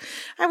sailors.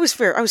 I was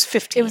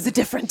 15. It was a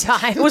different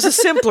time. It was a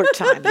simpler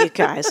time, you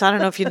guys. I don't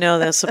know if you know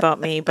this about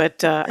me,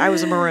 but I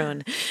was a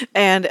maroon.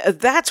 And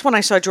that's when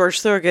I saw George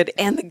Thorogood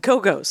and the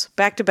Go-Go's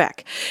back to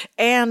back.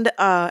 And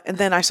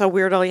then I saw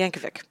Weird Al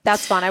Yankovic.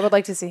 That's fun. I would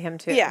like to see him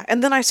too. Yeah,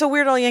 and then I saw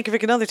Weird Al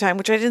Yankovic another time,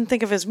 which I didn't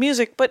think of as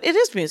music, but it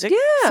is music.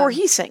 Yeah. For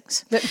he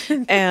sings.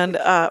 And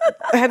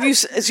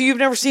so you've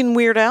never seen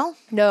Weird Al?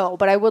 No,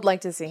 but I would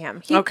like to see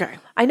him. Okay.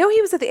 I know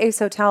he was at the Ace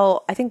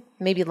Hotel, I think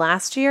maybe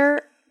last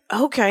year.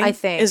 Okay. I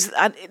think.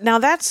 Now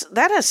that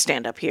has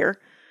stand up here.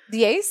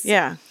 The Ace?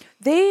 Yeah.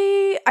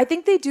 I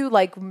think they do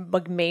like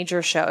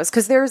major shows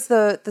because there's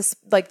the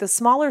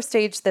smaller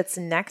stage that's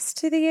next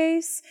to the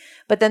Ace,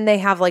 but then they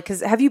have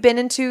because have you been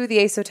into the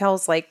Ace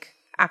Hotel's like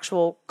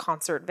actual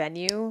concert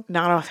venue?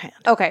 Not offhand.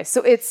 Okay,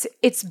 so it's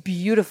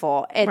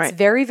beautiful. It's Right.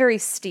 very, very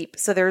steep.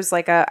 So there's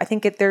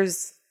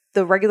there's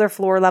the regular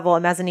floor level,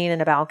 a mezzanine,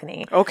 and a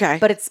balcony. Okay.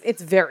 But it's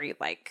very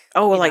like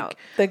no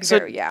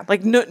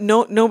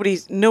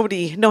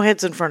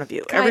heads in front of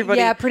you. Everybody.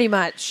 yeah, pretty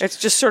much. It's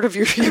just sort of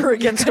you're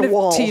against kind a of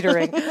wall.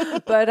 teetering.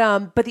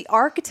 But the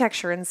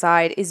architecture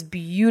inside is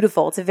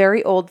beautiful. It's a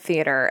very old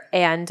theater,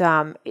 and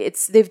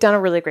they've done a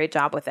really great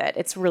job with it.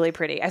 It's really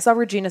pretty. I saw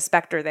Regina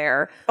Spektor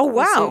there. Oh,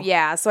 wow. So,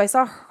 yeah, so I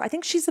saw her, I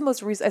think she's the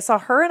most recent. I saw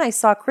her and I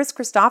saw Chris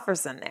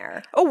Christopherson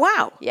there. Oh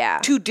wow. Yeah.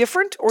 Two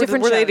different or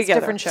Different were they shows, together?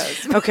 different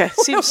shows. Okay.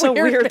 Seems so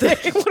weird.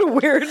 What a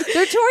weird.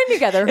 They're touring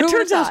together. Who It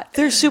turns would out thought?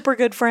 they're super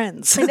good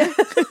friends.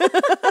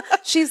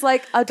 She's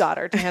like a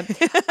daughter to him.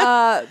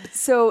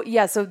 So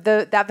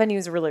that venue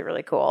is really,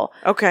 really cool.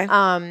 Okay.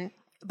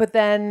 But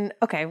then,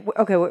 okay,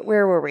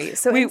 where were we?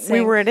 So we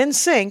NSYNC. were at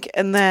NSYNC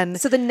and then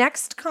So the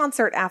next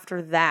concert after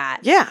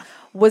that, yeah.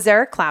 was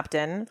Eric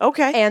Clapton.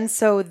 Okay. And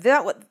so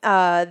that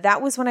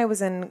was when I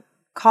was in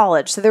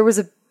college. So there was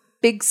a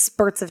big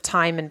spurts of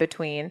time in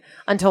between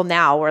until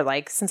now where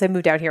since I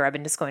moved out here, I've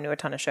been just going to a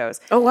ton of shows.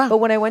 Oh, wow. But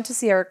when I went to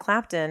see Eric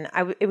Clapton,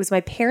 it was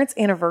my parents'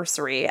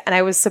 anniversary and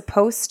I was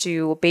supposed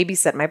to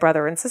babysit my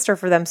brother and sister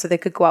for them so they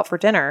could go out for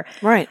dinner.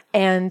 Right.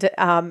 And,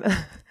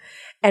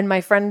 and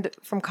my friend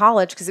from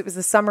college, because it was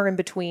the summer in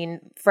between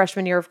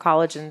freshman year of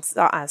college and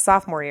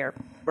sophomore year.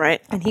 Right.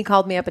 And he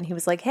called me up and he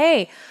was like,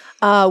 hey,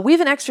 we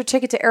have an extra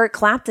ticket to Eric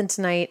Clapton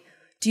tonight.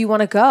 Do you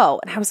want to go?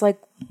 And I was like,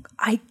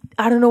 I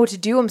don't know what to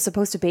do. I'm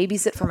supposed to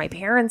babysit for my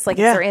parents. It's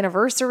their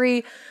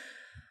anniversary.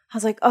 I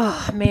was like,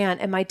 oh man.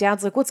 And my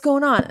dad's like, what's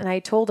going on? And I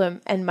told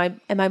him, and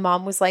my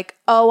mom was like,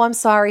 oh, I'm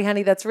sorry,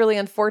 honey. That's really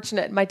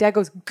unfortunate. And my dad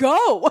goes,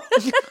 go.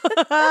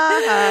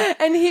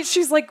 And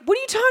she's like, what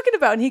are you talking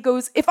about? And he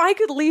goes, if I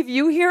could leave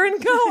you here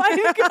and go,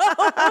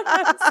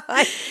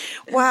 I'd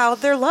go. Wow,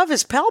 their love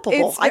is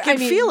palpable. I can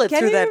feel it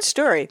through that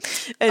story.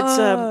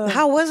 It's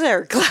how was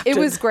Eric Clapton? It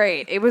was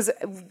great. It was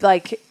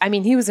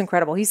he was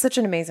incredible. He's such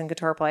an amazing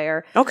guitar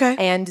player. Okay.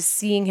 And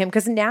seeing him,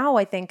 because now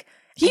I think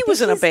He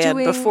was in a he's band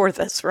doing- before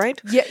this, right?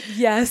 Yeah.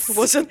 Yes.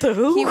 Was it the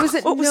Who? He was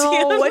in, What was he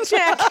no, in?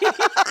 Jackie.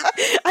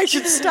 I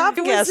should stop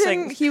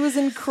guessing. He was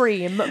in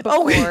Cream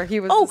before. He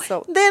was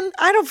then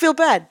I don't feel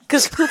bad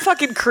because who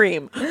fucking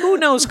Cream? Who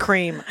knows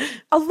Cream?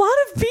 a lot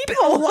of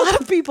people. A lot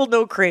of people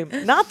know Cream.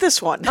 Not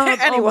this one.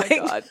 Anyway,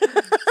 Oh my God.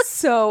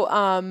 So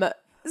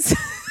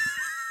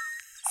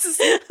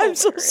I'm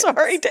so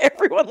sorry to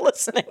everyone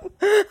listening.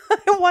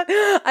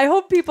 I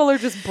hope people are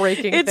just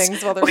breaking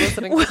things while they're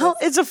listening. Well, to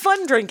this. it's a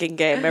fun drinking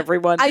game,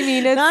 everyone. I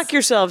mean, knock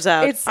yourselves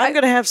out. I'm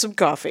going to have some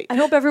coffee. I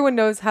hope everyone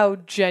knows how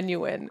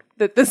genuine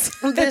that this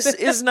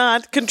is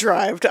not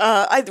contrived.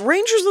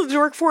 Rangers of the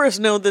Dork Forest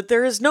know that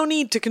there is no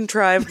need to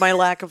contrive my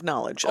lack of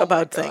knowledge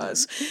about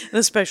things, and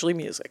especially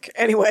music.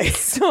 Anyway,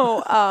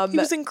 So he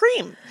was in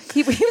Cream.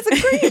 he was in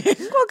Cream.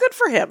 Well, good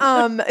for him.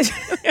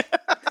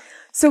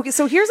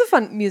 So here's a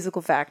fun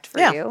musical fact for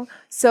you.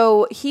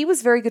 So he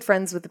was very good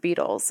friends with the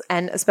Beatles,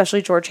 and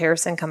especially George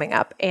Harrison coming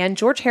up. And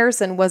George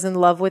Harrison was in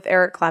love with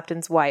Eric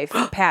Clapton's wife,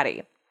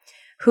 Patty,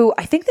 who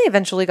I think they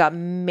eventually got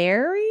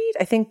married.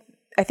 I think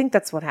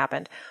that's what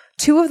happened.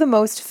 Two of the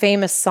most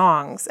famous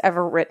songs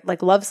ever written,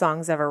 like love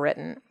songs ever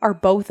written, are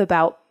both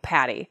about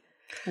Patty.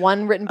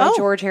 One written by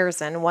George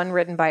Harrison, one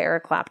written by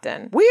Eric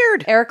Clapton.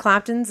 Weird. Eric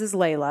Clapton's is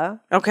Layla.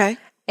 Okay.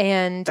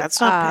 And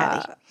that's not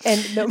Patty.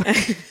 And no,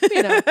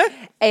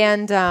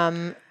 and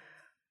I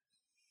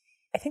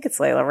think it's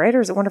Layla, right?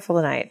 Or is it Wonderful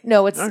Tonight?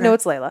 No, it's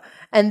Layla.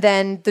 And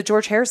then the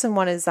George Harrison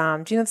one is do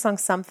you know the song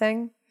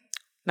Something?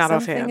 Not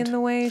Something offhand. in the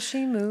way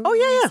she moves. Oh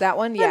yeah. That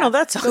one. Yeah, I know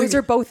that song. Those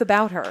are both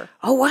about her.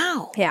 Oh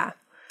wow. Yeah,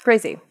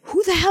 crazy.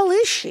 Who the hell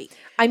is she?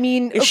 I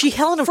mean, is she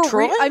Helen of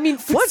Troy?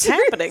 What's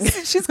happening?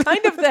 She's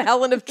kind of the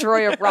Helen of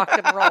Troy of rock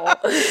and roll.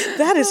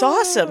 That is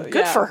awesome.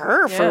 Good for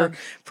her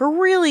for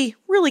really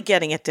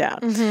getting it down.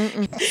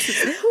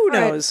 Who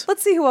knows? Right.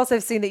 Let's see who else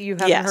I've seen that you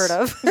haven't heard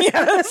of.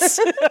 Yes.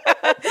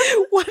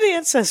 What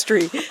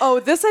ancestry? Oh,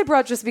 this I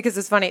brought just because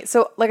it's funny.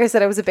 So, like I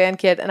said, I was a band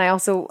kid, and I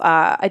also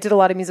I did a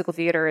lot of musical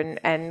theater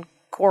and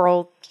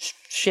choral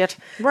shit.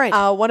 Right.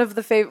 One of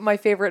my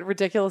favorite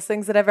ridiculous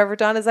things that I've ever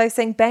done is I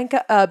sang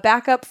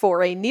backup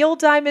for a Neil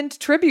Diamond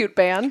tribute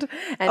band.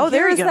 And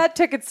there here's you go. that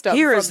ticket stub.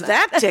 Here is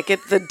that ticket,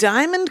 the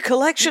Diamond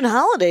Collection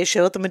Holiday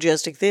Show at the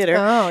Majestic Theater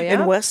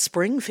in West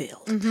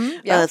Springfield.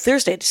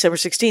 Thursday, December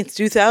 16th,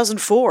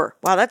 2004.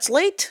 Wow, that's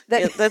late.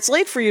 That's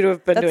late for you to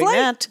have been doing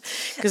that.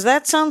 Because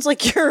that sounds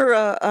like you're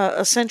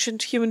a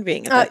sentient human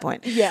being at that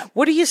point. Yeah.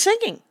 What are you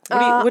singing?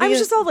 I was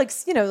just all like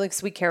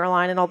Sweet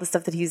Caroline and all the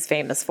stuff that he's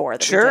famous for.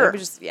 Sure.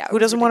 Who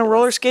doesn't want to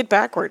roller skate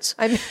backwards?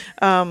 You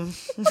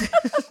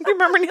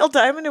remember Neil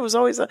Diamond? It was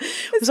always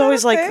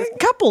like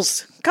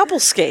couples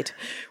skate,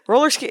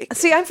 roller skate.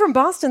 See, I'm from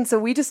Boston, so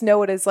we just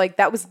know it as like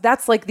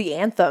that's like the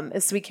anthem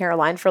is Sweet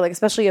Caroline for like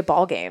especially at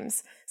ball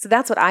games. So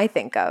that's what I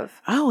think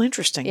of. Oh,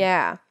 interesting.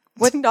 Yeah.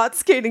 What, not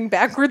skating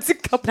backwards and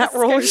not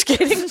roller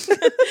skating?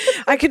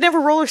 I could never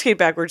roller skate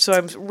backwards, so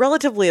I'm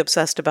relatively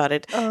obsessed about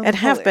it and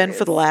have been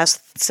for the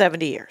last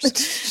 70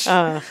 years.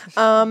 I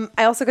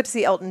also got to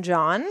see Elton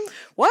John.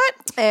 What?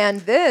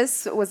 And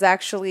this was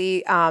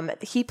actually,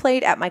 he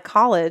played at my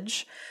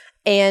college,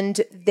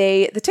 and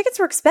the tickets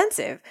were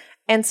expensive.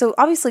 And so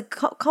obviously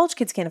college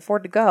kids can't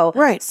afford to go.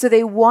 Right. So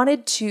they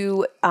wanted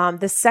to,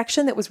 the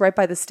section that was right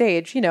by the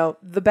stage,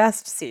 the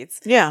best seats.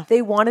 Yeah.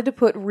 They wanted to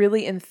put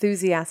really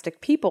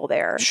enthusiastic people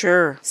there.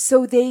 Sure.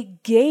 So they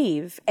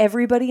gave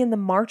everybody in the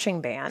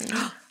marching band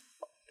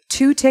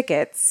 2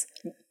 tickets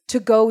to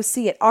go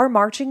see it. Our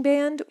marching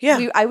band,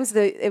 it was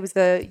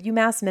the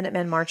UMass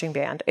Minutemen marching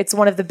band. It's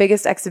one of the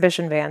biggest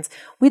exhibition bands.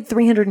 We had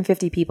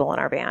 350 people in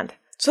our band.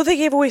 So they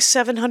gave away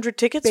 700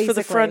 tickets for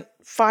the front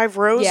 5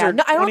 rows or 20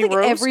 rows? I don't think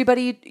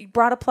everybody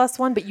brought a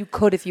 +1, but you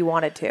could if you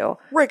wanted to.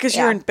 Right, because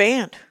you're in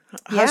band.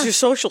 How's your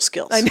social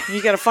skills?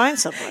 You got to find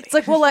somebody. It's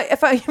like, well,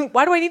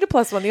 why do I need a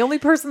 +1? The only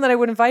person that I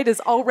would invite is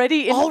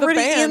already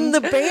in the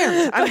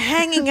band. I'm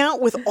hanging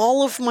out with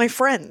all of my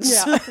friends.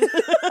 Yeah.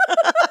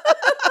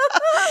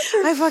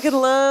 I fucking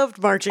loved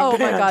marching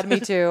band. Oh my God, me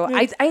too.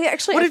 I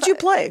actually. What did you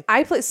play?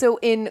 I played, so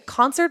in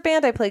concert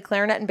band, I played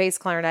clarinet and bass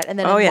clarinet. And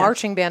then in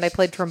marching band, I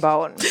played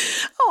trombone.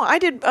 Oh, I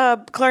did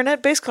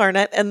clarinet, bass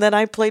clarinet, and then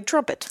I played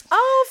trumpet.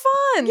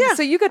 Oh, fun. Yeah.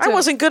 So you got to. I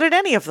wasn't good at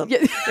any of them,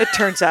 it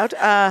turns out.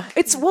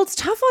 It's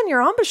tough on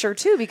your embouchure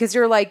too, because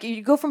you're like,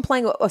 you go from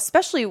playing,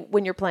 especially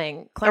when you're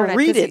playing clarinet.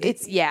 Reeded.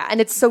 And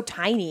it's so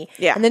tiny.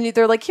 Yeah. And then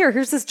they're like,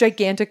 here's this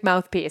gigantic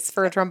mouthpiece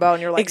for a trombone.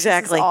 You're like,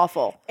 exactly. This is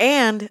awful.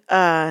 And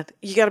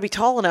you got to be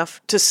tall enough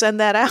to send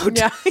that out.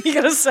 Yeah. You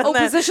got to send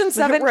that. Position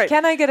 7. Right.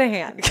 Can I get a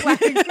hand?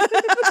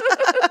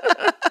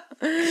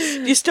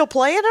 Do you still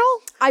play it at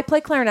all? I play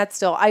clarinet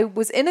still. I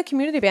was in a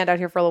community band out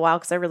here for a little while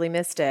because I really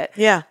missed it.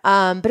 Yeah.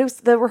 But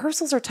the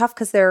rehearsals are tough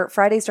because they're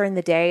Fridays during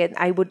the day, and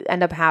I would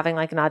end up having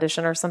like an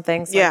audition or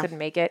something, so I couldn't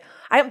make it.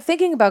 I'm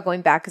thinking about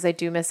going back because I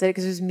do miss it,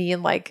 because it was me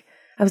and like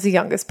I was the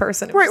youngest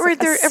person. It was right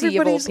there.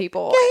 Everybody's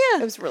people.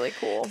 Yeah. It was really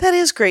cool. That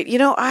is great.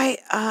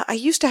 I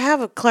used to have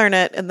a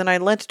clarinet, and then I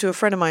lent it to a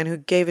friend of mine who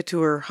gave it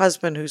to her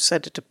husband, who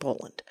sent it to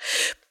Poland.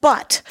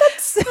 But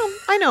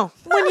I know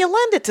when you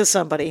lend it to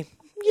somebody,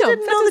 you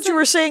didn't know that you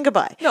were saying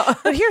goodbye. No.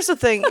 But here's the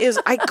thing: is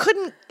I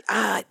couldn't.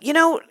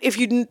 If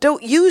you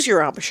don't use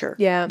your embouchure,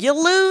 you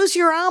lose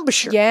your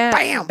embouchure.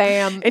 Yeah,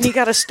 bam. And you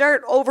got to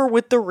start over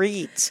with the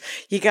reeds.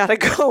 You got to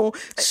go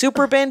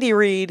super bendy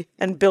reed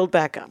and build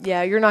back up.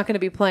 Yeah, you're not going to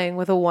be playing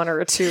with a 1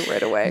 or a 2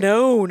 right away.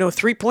 No,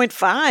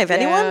 3.5.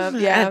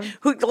 Anyone? Yeah.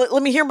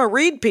 Let me hear my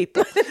reed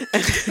people.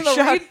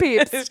 Reed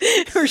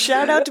peeps. Or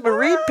shout out to my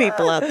reed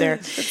people out there.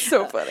 It's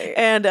so funny.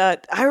 And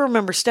I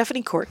remember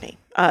Stephanie Courtney.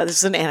 This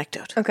is an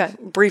anecdote. Okay.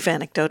 Brief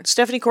anecdote.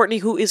 Stephanie Courtney,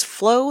 who is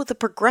Flo the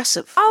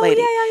Progressive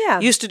lady. Yeah.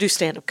 Used to do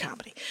stand-up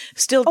comedy.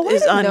 Still I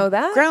is didn't on know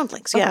that.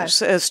 Groundlings. Okay. Yeah,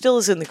 still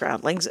is in the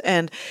Groundlings.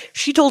 And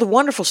she told a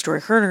wonderful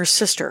story. Her and her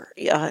sister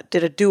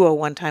did a duo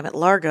one time at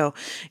Largo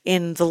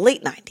in the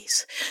late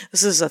 90s.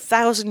 This is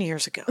 1,000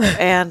 years ago.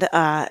 And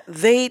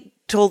they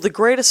told the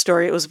greatest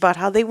story. It was about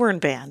how they were in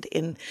band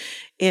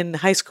in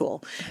high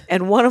school,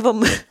 and one of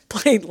them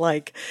played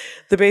like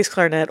the bass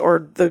clarinet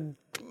or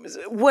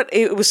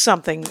it was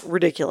something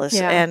ridiculous.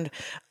 Yeah. And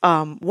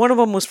one of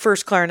them was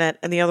first clarinet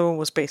and the other one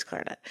was bass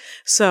clarinet.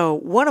 So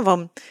one of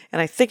them,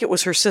 and I think it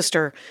was her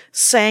sister,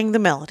 sang the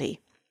melody.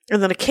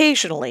 And then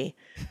occasionally,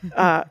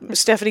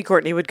 Stephanie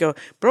Courtney would go,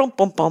 bum,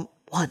 bum, bum,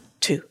 1,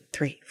 2,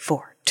 3,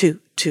 4, 2,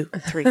 2,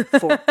 3,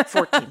 4,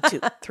 14, 2,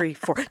 3,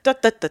 4,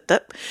 dot, dot, dot,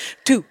 dot,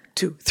 2,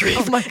 2, 3.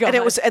 Oh my God.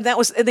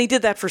 And they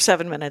did that for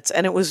 7 minutes.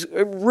 And it was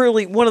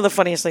really one of the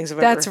funniest things I've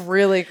ever. That's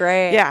really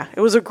great. Yeah.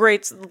 It was a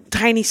great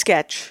tiny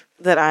sketch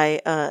that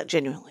I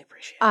genuinely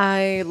appreciate.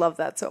 I love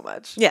that so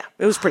much. Yeah,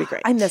 it was pretty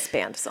great. I miss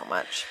band so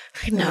much.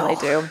 I know. I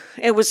do.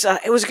 It was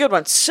a good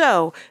one.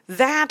 So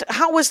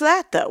how was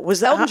that though? Was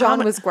that Elton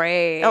John was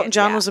great. Elton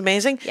John Yeah. was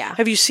amazing. Yeah.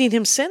 Have you seen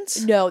him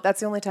since? No, that's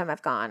the only time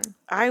I've gone.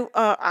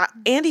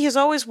 Andy has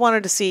always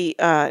wanted to see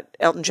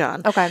Elton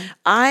John. Okay.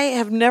 I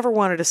have never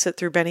wanted to sit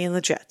through Benny and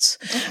the Jets.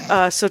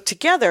 So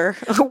together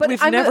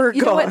we've never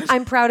you know gone. what?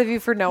 I'm proud of you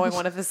for knowing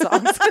one of his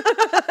songs.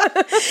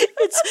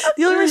 It's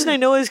the only reason I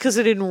know is because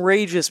it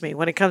enrages me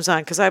when it comes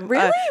on. Because I'm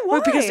Really? Why?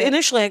 Because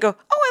initially I go,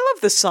 oh, I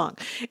love this song,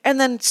 and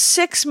then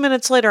 6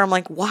 minutes later I'm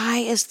like, why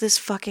is this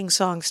fucking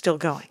song still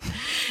going?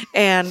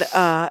 And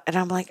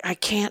I'm like, I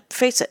can't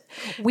face it.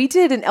 We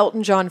did an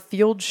Elton John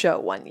field show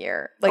one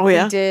year. Like Oh,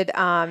 yeah? we did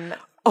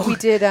we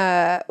did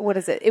what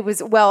is it? It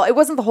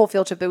wasn't the whole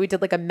field show, but we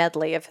did like a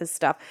medley of his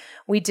stuff.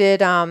 We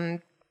did I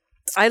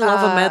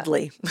love a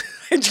medley.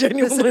 I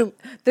genuinely.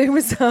 there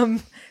was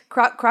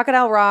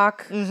Crocodile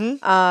Rock.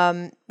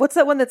 Mm-hmm. What's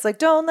that one that's like,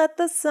 don't let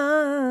the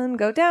sun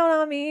go down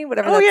on me,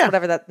 whatever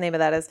that name of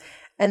that is.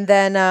 And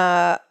then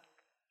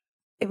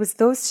it was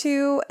those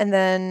two, and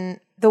then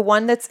the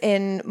one that's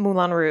in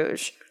Moulin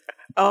Rouge.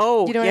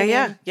 Oh, You know what yeah,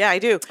 I mean? yeah, yeah. I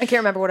do. I can't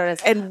remember what it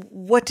is. And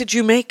what did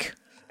you make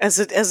as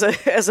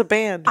a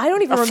band? I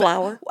don't even remember.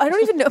 Flower. I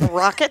don't even know.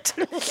 Rocket.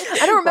 I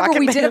don't remember. Rocket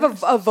We did Man.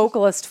 have a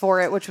vocalist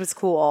for it, which was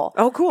cool.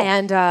 Oh, cool.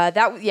 And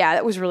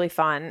that was really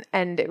fun.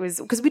 And it was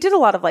because we did a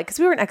lot of because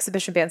we were an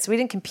exhibition band, so we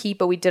didn't compete,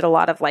 but we did a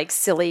lot of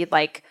silly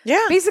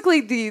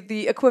basically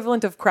the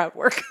equivalent of crowd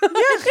work.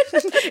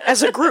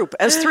 As a group,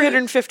 as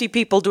 350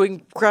 people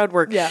doing crowd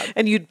work. Yeah.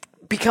 And you'd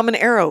become an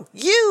arrow.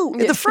 You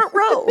in the front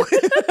row.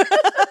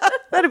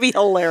 That'd be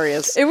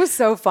hilarious. It was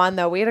so fun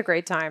though. We had a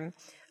great time.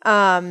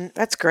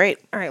 That's great.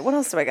 All right, what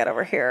else do I got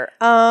over here?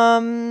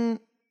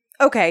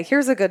 Okay,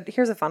 here's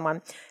a fun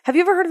one. Have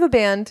you ever heard of a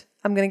band?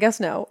 I'm gonna guess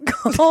no.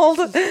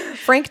 Called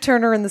Frank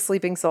Turner and the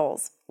Sleeping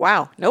Souls.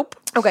 Wow. Nope.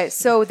 Okay,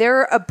 so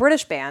they're a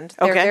British band.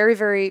 They're Okay. very,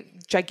 very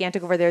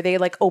gigantic over there. They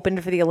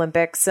opened for the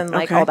Olympics and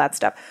Okay. all that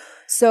stuff.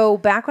 So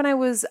back when I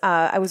was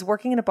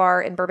working in a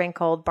bar in Burbank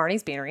called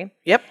Barney's Beanery.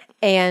 Yep.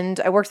 And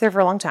I worked there for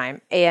a long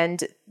time.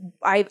 And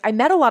I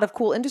met a lot of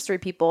cool industry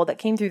people that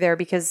came through there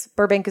because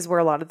Burbank is where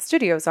a lot of the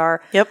studios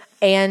are. Yep.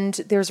 And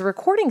there's a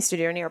recording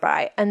studio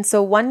nearby. And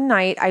so one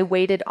night I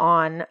waited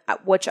on,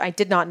 which I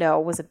did not know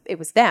it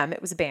was them.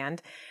 It was a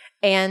band.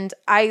 And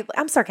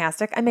I'm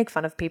sarcastic. I make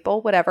fun of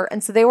people, whatever.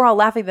 And so they were all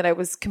laughing that I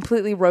was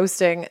completely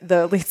roasting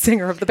the lead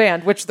singer of the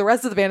band, which the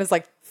rest of the band is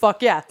like,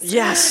 fuck yes.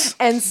 Yes.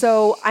 And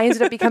so I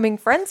ended up becoming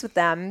friends with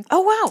them.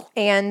 Oh, wow.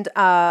 And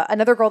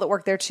another girl that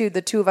worked there too,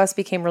 the two of us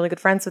became really good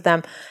friends with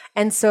them.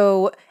 And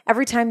so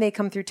every time they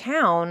come through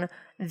town,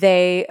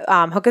 they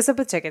hook us up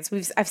with tickets.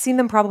 I've seen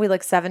them probably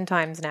 7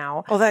 times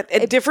now. Oh, that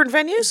at different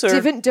venues? Or?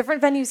 Different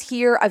venues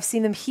here. I've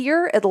seen them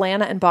here,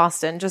 Atlanta, and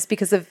Boston, just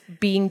because of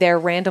being there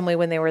randomly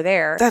when they were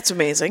there. That's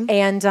amazing.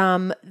 And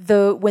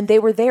when they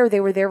were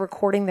there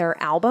recording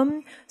their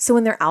album. So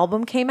when their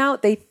album came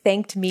out, they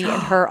thanked me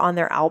and her on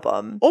their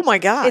album. Oh, my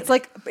God. It's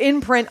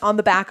in print on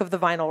the back of the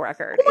vinyl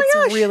record. Oh my it's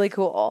gosh. really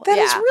cool. That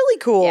is really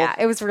cool. Yeah,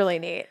 it was really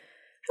neat.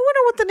 I wonder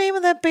what the name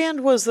of that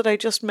band was that I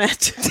just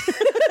met.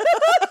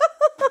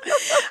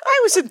 I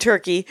was in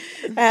Turkey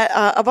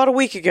about a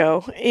week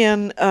ago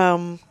in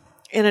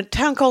a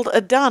town called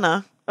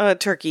Adana,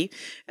 Turkey,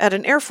 at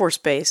an Air Force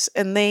base,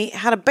 and they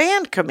had a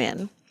band come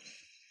in.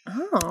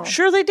 Oh.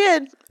 Sure they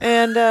did.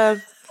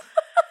 And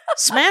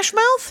Smash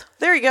Mouth?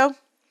 There you go.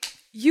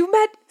 You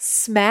met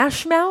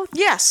Smash Mouth?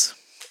 Yes.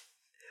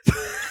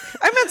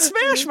 I meant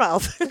Smash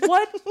Mouth.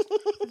 What?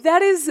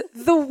 That is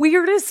the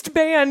weirdest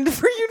band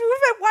for you to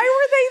have met. Why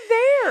were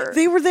they there?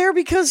 They were there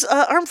because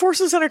Armed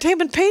Forces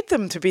Entertainment paid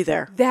them to be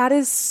there. That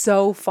is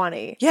so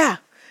funny. Yeah.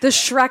 The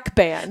Shrek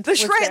band. The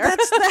was Shrek. there.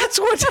 That's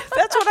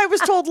what I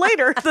was told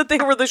later, that they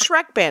were the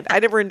Shrek band. I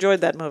never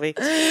enjoyed that movie,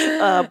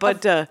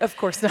 but Of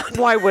course not.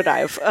 why would I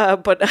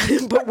have? But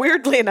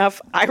weirdly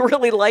enough, I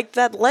really liked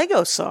that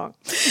Lego song.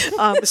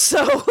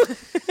 So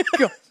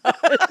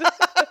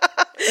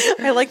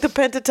I like the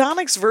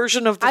Pentatonics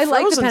version of the I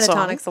like the Frozen song.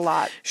 Pentatonics a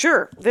lot.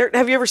 Sure.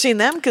 Have you ever seen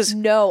them? Because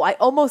No, I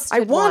almost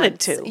did I wanted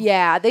once. to.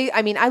 Yeah,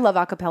 I love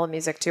a cappella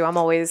music too. I'm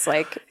always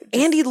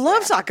Andy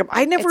loves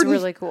acapella. It's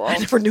really cool. I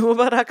never knew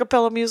about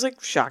acapella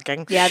music.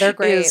 Shocking. Yeah, they're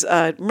great.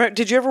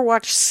 Did you ever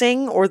watch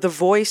Sing or The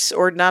Voice,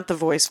 or not The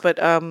Voice, but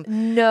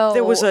No.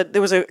 there was a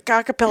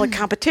acapella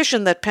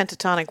competition that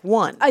Pentatonic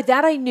won.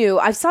 That I knew.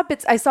 I saw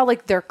bits. I saw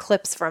like their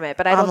clips from it,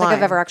 but I don't think I've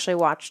Online. ever actually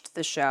watched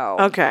the show.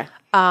 Okay.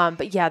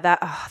 But yeah,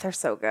 they're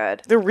so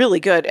good. They're really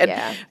good. And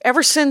Yeah.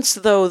 ever since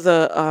though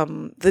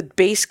the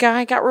bass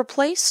guy got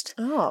replaced,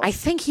 I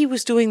think he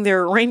was doing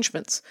their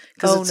arrangements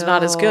because it's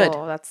not as good.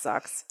 Oh, that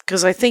sucks.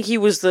 Because I think he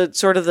was the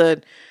sort of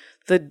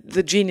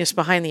the genius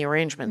behind the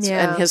arrangements,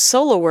 Yeah. and his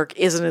solo work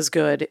isn't as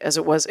good as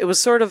it was. It was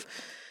sort of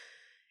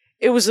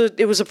it was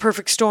a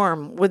perfect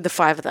storm with the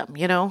five of them,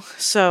 you know.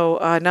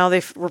 So now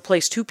they've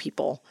replaced two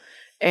people,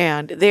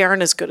 and they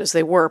aren't as good as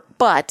they were.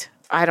 But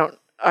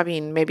I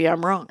mean, maybe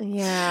I'm wrong.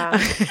 Yeah.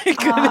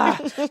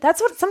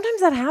 That's what,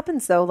 sometimes that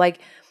happens though. Like,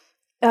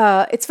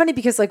 it's funny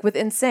because like with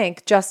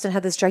NSYNC, Justin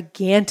had this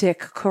gigantic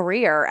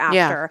career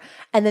after,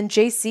 and then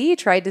JC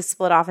tried to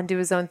split off and do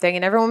his own thing,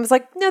 and everyone was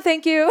like, "No,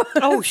 thank you."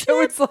 Oh,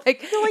 So it's like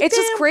it's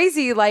just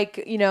crazy.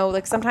 Like, you know,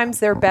 like sometimes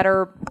they're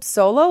better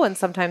solo, and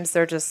sometimes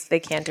they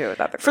can't do it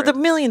without the For group.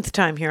 the millionth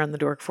time here on the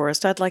Dork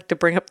Forest, I'd like to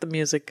bring up the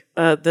music,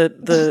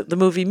 the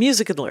movie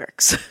Music and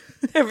Lyrics.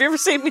 Have you ever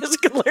seen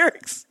Music and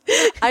Lyrics?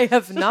 I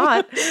have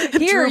not.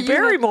 Here, Drew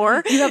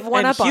Barrymore, you have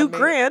one and up on Hugh me.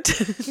 Grant,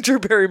 Drew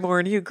Barrymore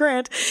and Hugh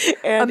Grant,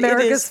 and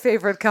America's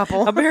favorite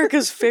couple.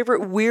 America's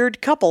favorite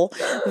weird couple.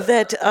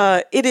 That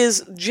it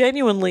is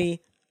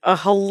genuinely a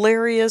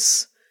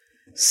hilarious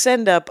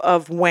send up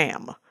of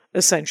Wham.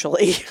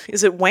 Essentially,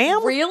 is it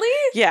Wham? Really?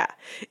 Yeah,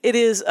 it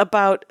is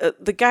about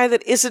the guy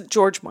that isn't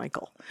George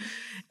Michael,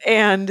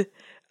 and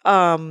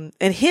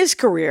his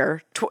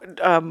career.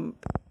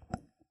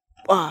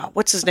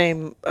 What's his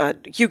name?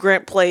 Hugh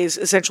Grant plays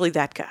essentially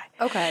that guy.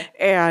 Okay.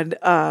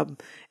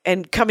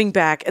 And coming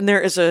back, and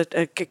there is a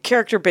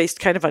character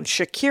based kind of on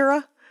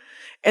Shakira,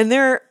 and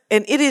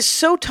it is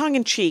so tongue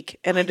in cheek,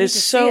 and it is to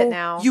so see it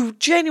now. you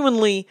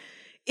genuinely,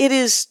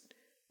 it's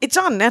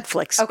on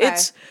Netflix. Okay.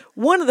 It's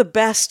one of the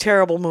best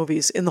terrible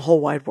movies in the whole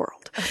wide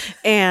world,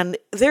 and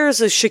there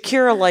is a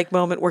Shakira like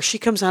moment where she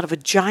comes out of a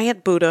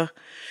giant Buddha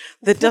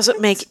that doesn't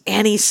make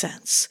any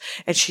sense,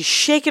 and she's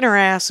shaking her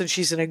ass, and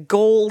she's in a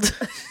gold.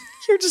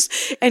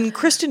 And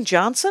Kristen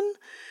Johnson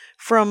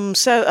from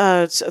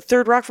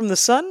Third Rock from the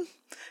Sun.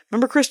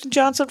 Remember Kristen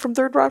Johnson from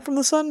Third Rock from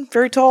the Sun?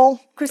 Very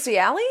tall. Kirstie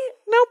Alley?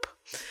 Nope.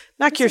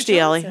 Not Kirstie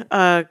Alley.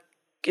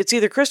 It's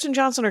either Kristen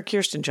Johnson or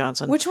Kirsten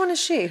Johnson. Which one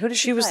is she? Who does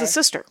she She was play? the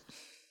sister.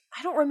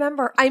 I don't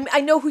remember. I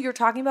know who you're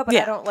talking about, but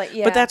I don't like.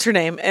 Yeah, But that's her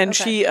name, and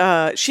she's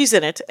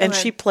in it, and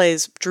Okay. she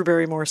plays Drew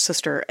Barrymore's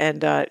sister,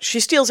 and she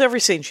steals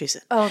every scene she's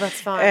in. Oh, that's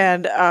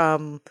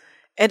fine.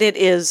 And it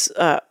is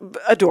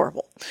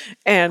adorable.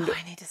 And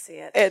I need to see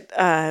it.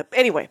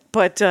 anyway,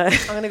 but I'm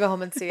gonna go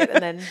home and see it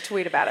and then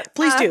tweet about it.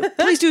 please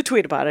do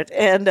tweet about it.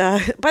 And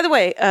by the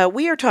way,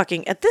 we are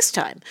talking at this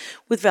time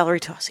with Valerie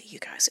Tosi, you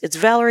guys. It's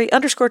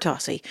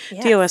Valerie_Tosi,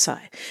 Tosi,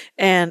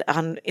 and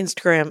on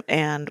Instagram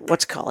and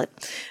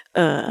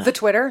The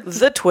Twitter.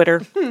 the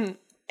Twitter.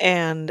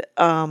 And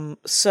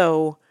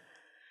so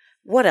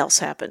what else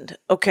happened?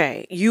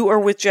 Okay, you are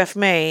with Jeff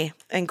May,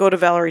 and go to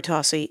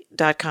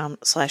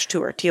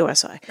valerietosi.com/tour,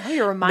 TOSI. Oh,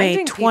 you're reminding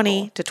May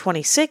 20 people. to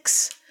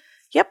 26.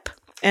 Yep.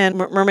 And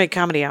Mermaid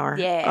Comedy Hour.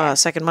 Yeah.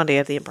 Second Monday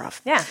at the Improv.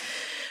 Yeah.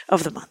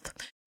 Of the month.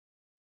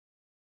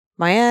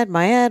 My ad.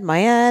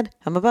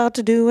 I'm about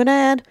to do an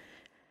ad.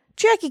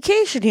 Jackie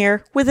Cation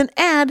here with an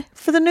ad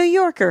for the New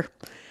Yorker.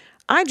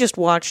 I just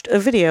watched a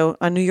video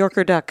on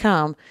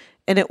NewYorker.com,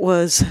 and it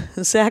was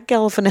Zach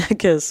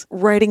Galifianakis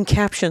writing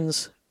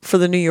captions for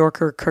the New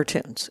Yorker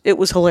cartoons. It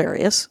was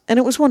hilarious, and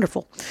it was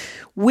wonderful.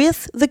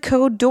 With the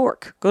code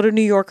DORK, go to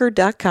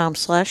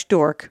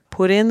NewYorker.com/dork,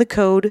 put in the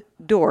code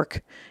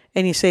DORK,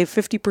 and you save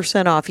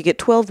 50% off. You get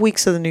 12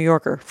 weeks of the New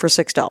Yorker for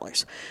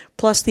 $6,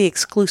 plus the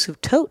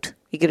exclusive tote.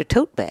 You get a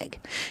tote bag.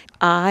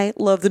 I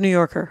love the New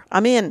Yorker.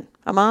 I'm in.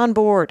 I'm on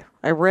board.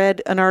 I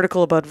read an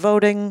article about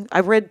voting. I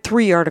read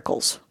 3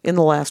 articles in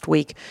the last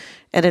week,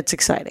 and it's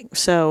exciting.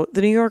 So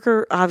the New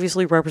Yorker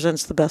obviously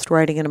represents the best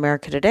writing in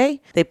America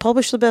today. They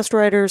publish the best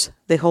writers.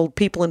 They hold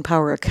people in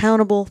power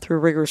accountable through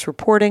rigorous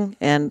reporting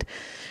and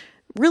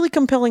really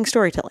compelling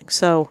storytelling.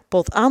 So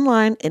both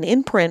online and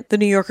in print, the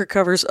New Yorker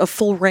covers a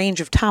full range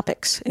of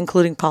topics,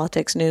 including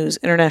politics, news,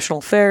 international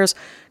affairs,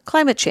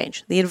 climate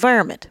change, the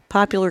environment,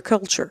 popular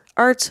culture,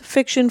 arts,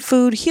 fiction,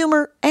 food,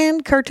 humor,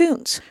 and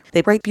cartoons.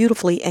 They write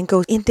beautifully and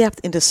go in depth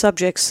into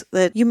subjects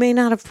that you may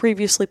not have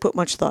previously put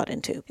much thought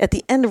into. At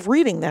the end of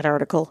reading that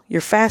article,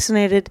 you're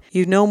fascinated,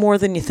 you know more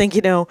than you think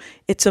you know.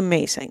 It's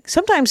amazing.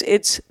 Sometimes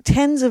it's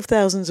tens of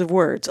thousands of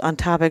words on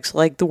topics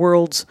like the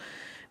world's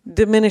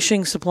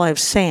diminishing supply of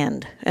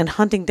sand and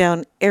hunting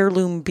down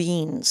heirloom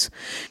beans.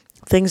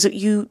 things that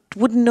you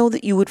wouldn't know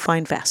that you would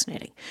find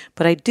fascinating.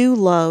 But I do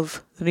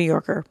love the New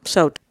Yorker.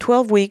 So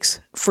 12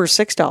 weeks for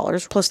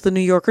 $6 plus the New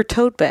Yorker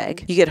tote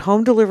bag. You get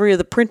home delivery of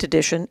the print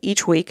edition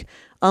each week,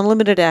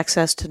 unlimited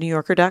access to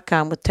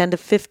NewYorker.com with 10 to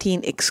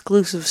 15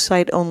 exclusive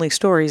site-only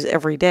stories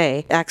every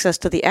day, access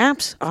to the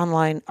apps,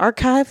 online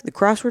archive, the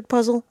crossword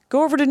puzzle.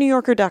 Go over to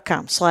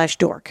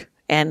NewYorker.com/dork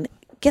and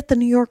get the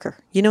New Yorker.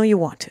 You know you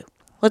want to.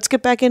 Let's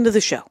get back into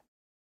the show.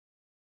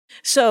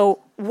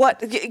 So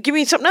give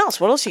me something else.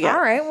 What else you got?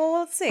 All right. Well,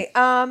 let's see.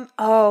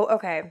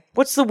 Okay.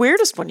 What's the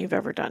weirdest one you've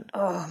ever done?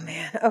 Oh,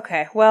 man.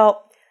 Okay.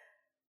 Well,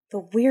 the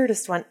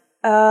weirdest one.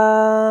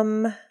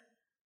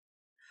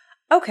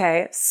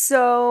 Okay.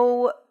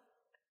 So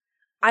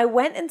I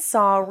went and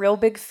saw Real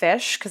Big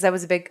Fish because I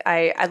was a big,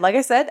 like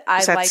I said,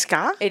 Is that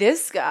ska? It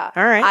is ska.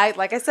 All right.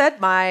 Like I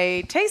said,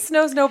 my taste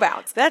knows no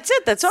bounds. That's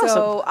it. That's awesome.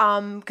 So,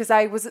 because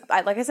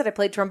like I said, I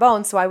played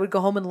trombone, so I would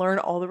go home and learn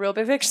all the Real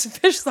Big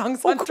Fish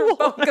songs on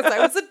trombone because I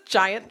was a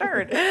giant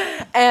nerd.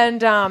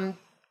 And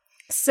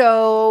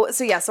so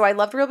I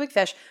loved Real Big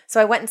Fish.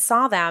 So I went and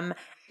saw them,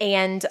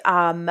 and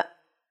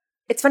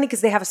it's funny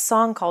because they have a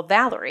song called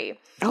Valerie.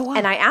 Oh, wow.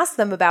 And I asked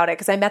them about it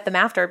because I met them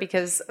after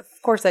because of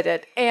course I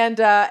did. And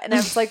I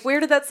was like, where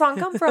did that song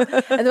come from?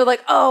 And they're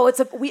like, oh,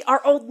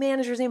 our old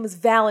manager's name was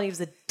Val and he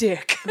was a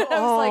dick. And I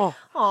was like,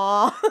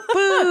 aw.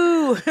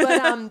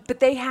 Boo. But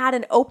they had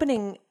an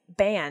opening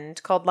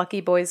band called Lucky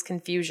Boys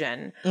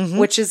Confusion,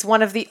 which is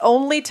one of the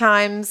only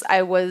times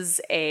I was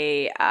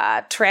a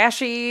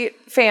trashy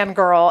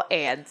fangirl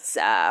and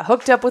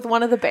hooked up with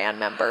one of the band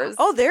members.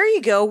 Oh, there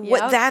you go.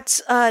 Yep.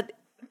 That's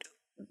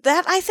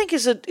that I think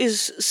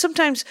is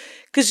sometimes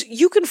because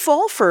you can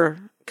fall for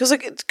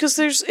because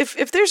there's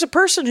if there's a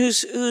person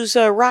who's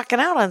rocking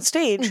out on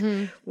stage,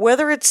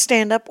 whether it's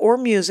stand up or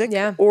music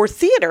or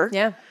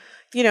theater,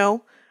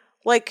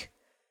 like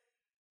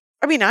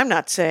I mean I'm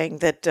not saying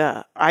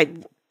that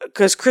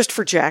because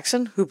Christopher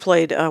Jackson, who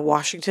played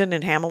Washington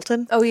in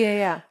Hamilton. Oh,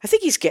 yeah. I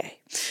think he's gay.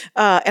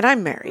 And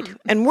I'm married.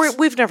 And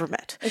we've never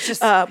met. It's just,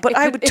 but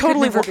I would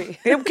totally... It could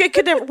never be. It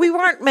could never, we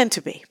weren't meant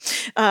to be.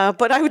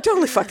 But I would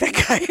totally fuck that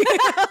guy.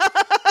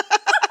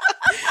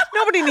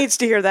 Nobody needs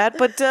to hear that,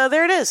 but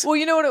there it is. Well,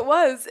 you know what it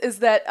was? Is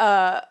that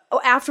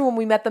after when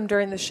we met them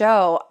during the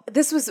show,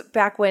 this was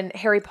back when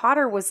Harry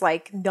Potter was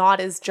like not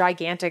as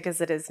gigantic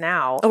as it is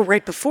now. Oh,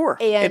 right before.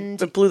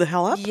 And it blew the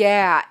hell up?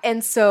 Yeah.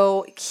 And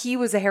so he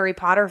was a Harry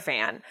Potter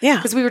fan. Yeah.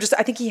 Because we were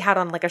I think he had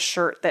on like a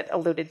shirt that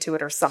alluded to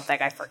it or something.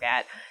 I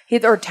forget.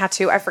 Or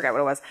tattoo. I forget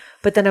what it was.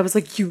 But then I was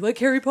like, you like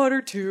Harry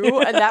Potter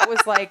too? And that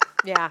was like,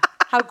 yeah.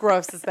 How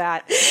gross is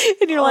that?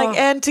 And you're like,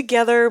 and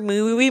together,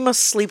 we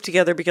must sleep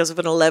together because of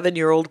an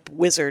 11-year-old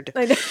wizard.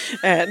 I know.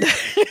 And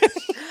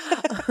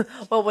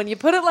well, when you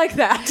put it like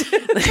that,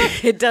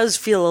 it does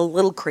feel a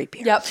little creepy.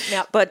 Yep.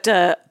 But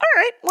all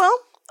right, well,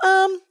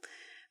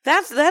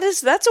 that's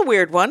a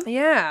weird one.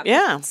 Yeah.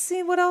 Let's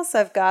see what else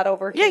I've got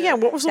over here. Yeah.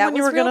 What was the one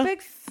you were Real gonna?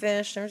 Big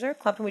Fish. There's our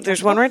club.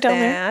 There's one right down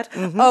there.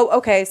 Mm-hmm. Oh,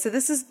 okay. So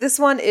this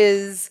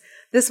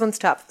one's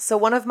tough. So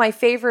one of my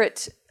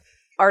favorite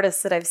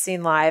artists that I've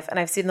seen live, and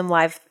I've seen them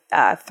live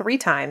 3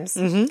 times.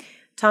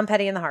 Tom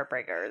Petty and the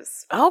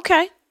Heartbreakers.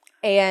 Okay.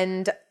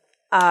 And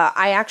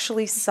I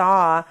actually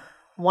saw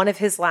one of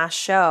his last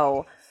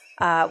shows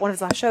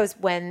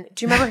when,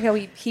 do you remember how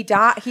he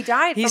died? He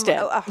died He's from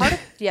dead. a heart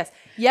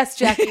yes,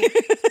 Jackie.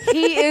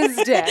 He is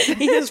dead.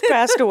 He has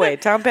passed away.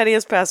 Tom Petty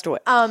has passed away.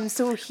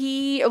 So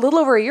a little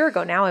over a year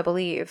ago now, I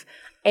believe.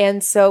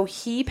 And so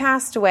he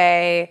passed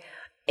away,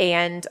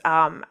 and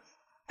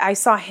I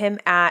saw him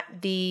at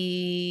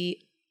the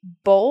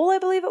Bowl, I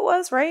believe it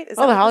was, right? Is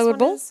that the what Hollywood this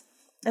Bowl? one is?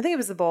 I think it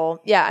was the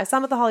Bowl. Yeah, I saw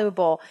him at the Hollywood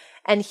Bowl,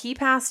 and he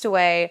passed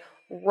away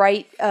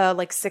right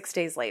like 6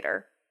 days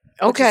later.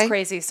 Which is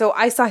crazy. So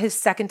I saw his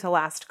second to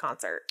last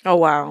concert. Oh,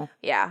 wow.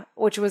 Yeah,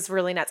 which was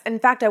really nuts. In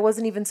fact, I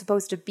wasn't even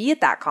supposed to be at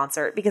that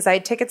concert because I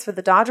had tickets for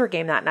the Dodger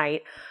game that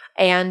night,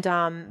 and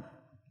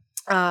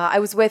I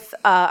was with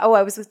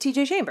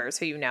TJ Chambers,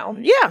 who you know.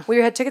 Yeah. We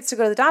had tickets to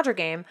go to the Dodger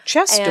game.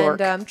 Chess dork.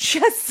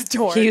 Chess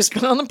dork. He's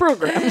been on the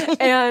program.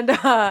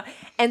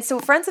 And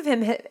so friends of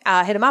him hit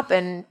him up,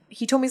 and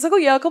he told me, he's like, oh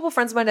yeah, a couple of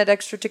friends of mine had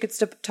extra tickets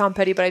to Tom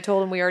Petty, but I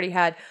told him we already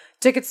had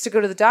tickets to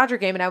go to the Dodger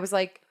game, and I was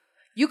like,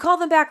 you call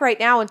them back right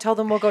now and tell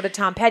them we'll go to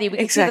Tom Petty. We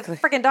can see the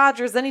freaking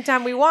Dodgers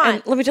anytime we want.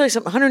 And let me tell you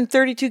something,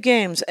 132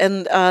 games.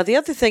 And the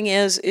other thing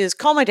is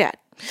call my dad.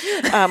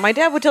 My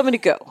dad would tell me to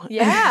go.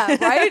 Yeah,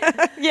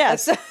 right?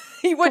 Yes.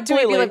 He would do it.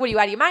 He'd be like, what are you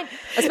out of your mind?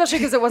 Especially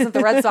because it wasn't the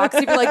Red Sox.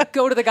 He'd be like,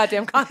 go to the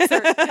goddamn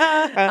concert.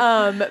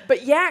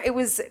 But yeah, it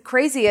was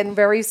crazy and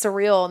very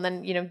surreal. And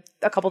then,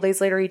 a couple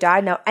days later he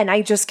died. Now, and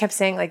I just kept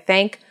saying like,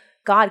 thank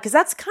God. Because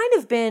that's kind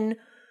of been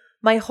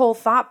my whole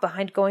thought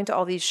behind going to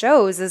all these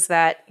shows is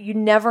that you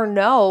never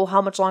know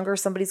how much longer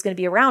somebody's going to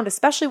be around,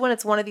 especially when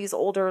it's one of these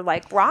older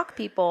like rock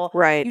people.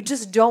 Right. You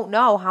just don't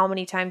know how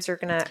many times you're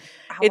going to.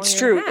 It's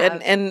true.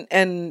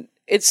 And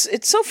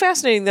it's so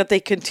fascinating that they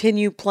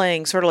continue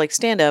playing sort of like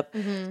stand up,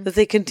 that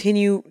they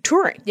continue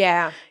touring.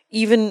 Yeah.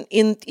 even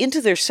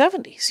into their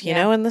 70s, you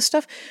know, and this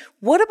stuff.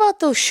 What about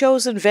those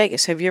shows in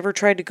Vegas? Have you ever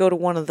tried to go to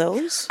one of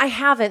those? I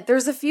haven't.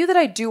 There's a few that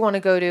I do want to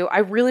go to. I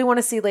really want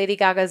to see Lady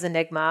Gaga's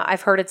Enigma.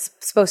 I've heard it's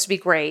supposed to be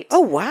great. Oh,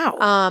 wow.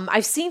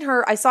 I've seen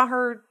her. I saw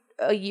her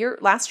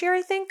last year,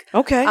 I think.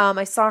 Okay.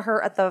 I saw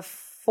her at the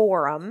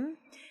Forum,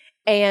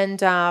 and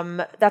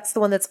that's the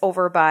one that's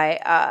over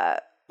by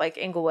like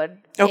Inglewood.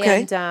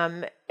 Okay.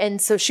 And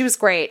so she was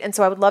great. And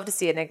so I would love to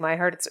see Enigma. I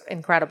heard it's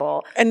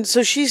incredible. And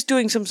so she's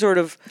doing some sort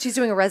of... She's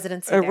doing a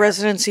residency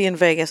residency in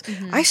Vegas.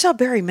 I saw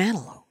Barry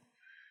Manilow.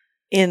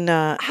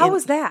 How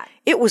was that?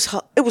 It was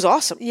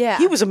awesome. Yeah.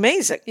 He was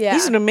amazing. Yeah.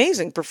 He's an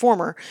amazing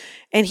performer.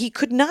 And he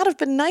could not have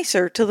been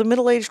nicer to the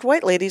middle-aged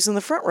white ladies in the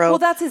front row. Well,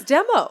 that's his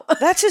demo.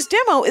 That's his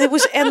demo. It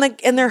was,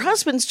 and their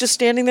husbands just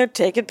standing there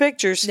taking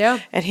pictures. Yeah.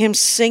 And him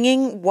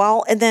singing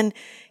and then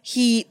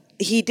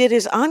he did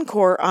his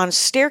encore on a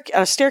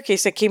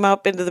staircase that came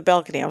up into the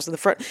balcony. I was in the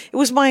front. It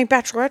was my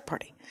bachelorette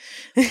party.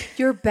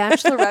 Your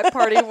bachelorette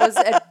party was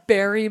at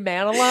Barry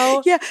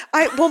Manilow? Yeah.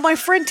 My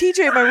friend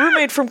TJ, my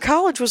roommate from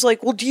college, was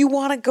like, well, do you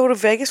want to go to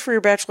Vegas for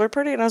your bachelorette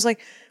party? And I was like,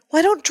 well,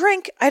 I don't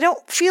drink. I don't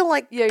feel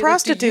like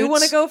prostitutes. Like, do you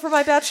want to go for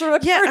my bachelorette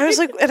party? Yeah. I was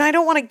like, and I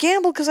don't want to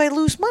gamble because I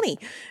lose money.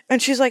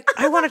 And she's like,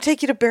 I want to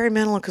take you to Barry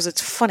Manilow because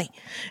it's funny.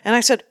 And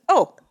I said,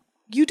 oh,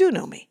 you do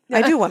know me.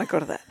 I do want to go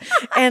to that.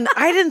 And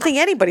I didn't think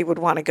anybody would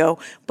want to go,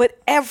 but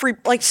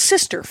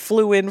sister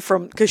flew in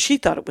because she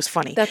thought it was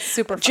funny. That's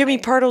super funny. Jimmy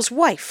Pardo's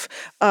wife,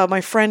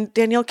 my friend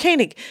Danielle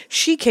Koenig,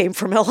 she came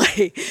from LA.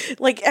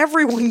 Like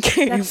everyone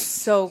came. That's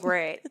so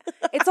great.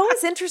 It's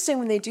always interesting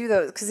when they do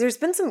those because there's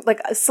been some,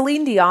 like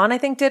Celine Dion, I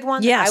think, did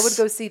one. Yes. I would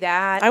go see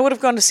that. I would have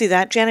gone to see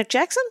that. Janet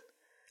Jackson?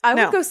 I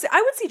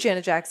would see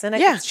Janet Jackson. I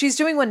think she's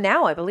doing one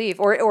now, I believe,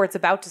 or it's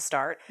about to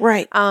start.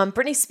 Right.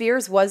 Britney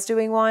Spears was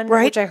doing one,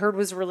 right, which I heard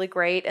was really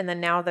great, and then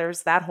now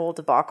there's that whole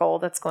debacle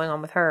that's going on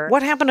with her.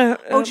 What happened to?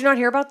 Did you not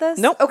hear about this?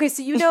 Nope. Okay,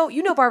 so you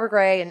know Barbara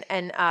Gray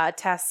and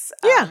Tess.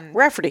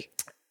 Rafferty.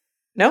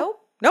 No.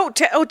 No,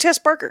 Tess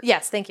Barker.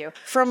 Yes, thank you.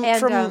 From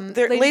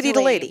their Lady to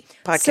Lady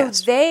podcast.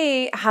 So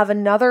they have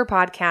another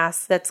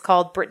podcast that's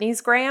called Britney's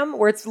Gram,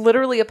 where it's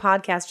literally a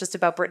podcast just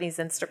about Britney's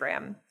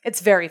Instagram.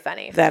 It's very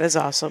funny. That is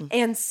awesome.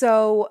 And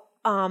so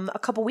a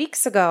couple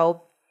weeks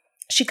ago,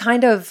 she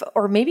kind of,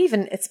 or maybe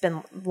even it's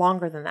been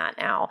longer than that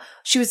now,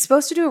 she was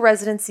supposed to do a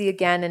residency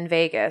again in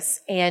Vegas,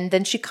 and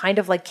then she kind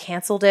of like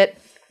canceled it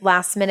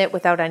last minute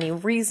without any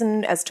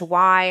reason as to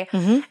why.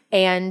 Mm-hmm.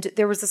 And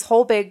there was this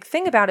whole big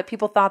thing about it.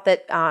 People thought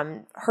that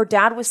her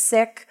dad was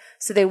sick,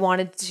 so they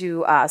wanted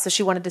to, so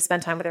she wanted to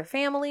spend time with her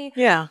family.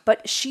 Yeah.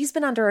 But she's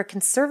been under a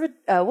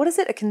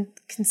conservatorship?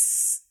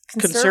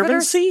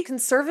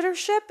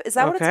 Is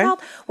that what it's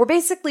called? Where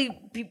basically,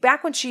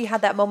 back when she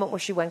had that moment where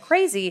she went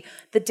crazy,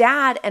 the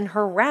dad and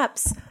her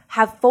reps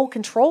have full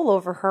control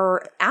over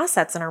her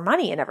assets and her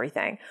money and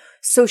everything.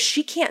 So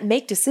she can't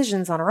make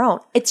decisions on her own.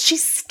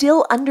 She's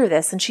still under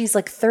this, and she's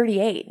like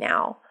 38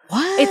 now.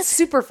 What? It's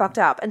super fucked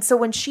up. And so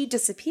when she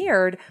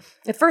disappeared,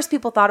 at first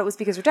people thought it was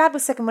because her dad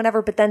was sick and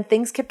whatever, but then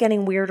things kept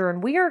getting weirder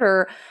and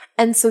weirder.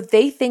 And so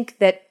they think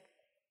that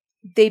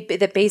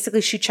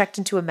basically she checked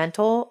into a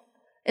mental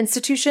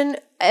institution,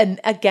 and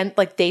again,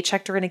 like they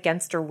checked her in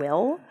against her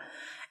will.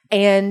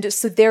 And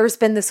so there's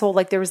been this whole,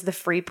 like, there was the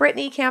Free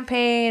Britney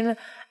campaign,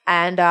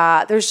 and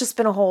there's just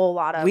been a whole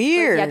lot of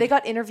weird. Yeah, they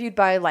got interviewed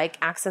by like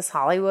Access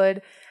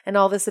Hollywood and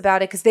all this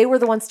about it because they were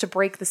the ones to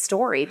break the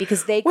story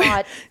because they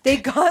got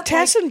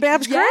Tess and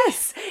Babs Gray.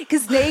 Yes,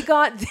 because they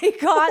got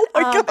oh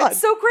my God.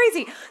 It's so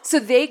crazy. So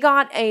they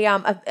got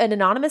an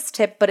anonymous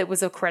tip, but it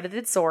was a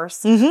credited source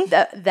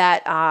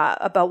that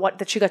about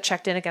that she got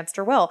checked in against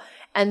her will,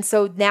 and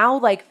so now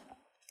like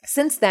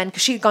since then,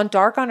 because she had gone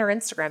dark on her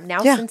Instagram,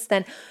 since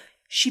then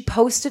she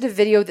posted a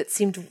video that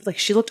seemed like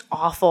she looked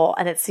awful,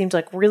 and it seemed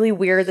like really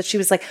weird that she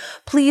was like,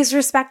 please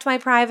respect my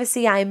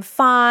privacy. I'm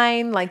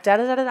fine. Like, da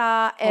da da da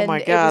da. And oh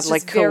my God,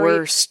 like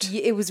coerced.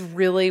 It was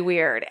really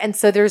weird. And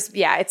so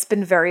it's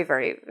been very,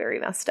 very,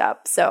 very messed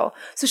up. So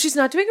she's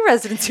not doing a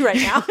residency right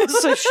now.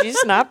 So she's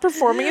not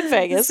performing in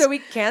Vegas. So we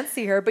can't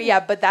see her. But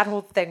but that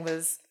whole thing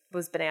was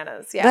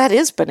bananas. Yeah. That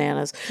is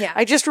bananas. Yeah.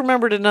 I just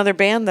remembered another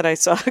band that I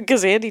saw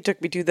because Andy took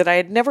me to that I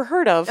had never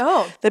heard of.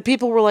 Oh. That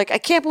people were like, I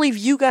can't believe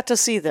you got to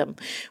see them,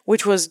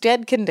 which was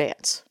Dead Can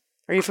Dance.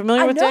 Are you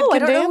familiar with Dead Can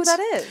Dance? I don't know who that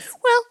is.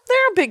 Well,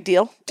 they're a big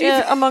deal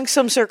among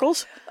some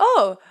circles.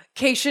 Oh,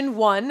 Cation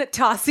 1,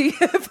 Tosi.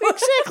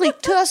 Exactly,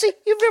 Tosi.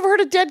 You've never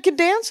heard of Dead Can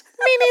Dance?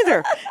 Me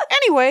neither.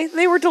 Anyway,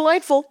 they were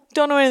delightful.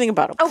 Don't know anything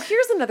about them. Oh,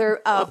 here's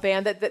another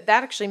band that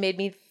actually made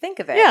me think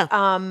of it.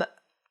 Yeah.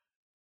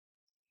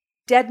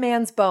 Dead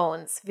Man's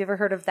Bones. Have you ever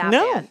heard of that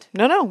band?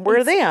 No. Where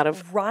are they out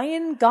of?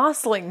 Ryan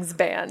Gosling's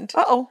band.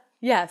 Uh-oh.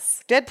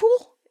 Yes.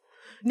 Deadpool?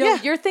 No,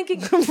 Yeah. You're thinking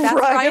that's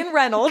Ryan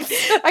Reynolds.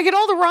 I get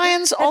all the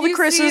Ryans, all the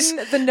Chris's. Have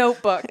you seen The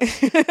Notebook?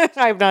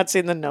 I have not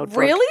seen The Notebook.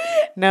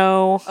 Really?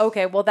 No.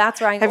 Okay, well,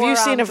 that's Ryan. Have you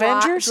seen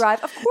Avengers?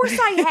 Drive. Of course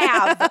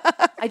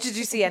I have. Did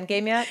you see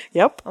Endgame yet?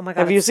 Yep. Oh my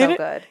God, have you it's seen so it?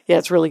 good. Yeah,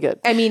 it's really good.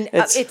 I mean,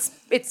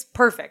 it's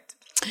perfect.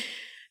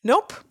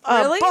 Nope.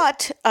 Really?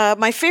 But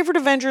my favorite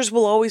Avengers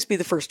will always be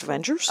the first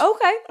Avengers.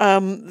 Okay.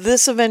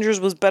 This Avengers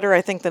was better,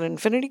 I think, than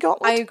Infinity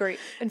Gauntlet. I agree.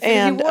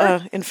 Infinity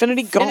War?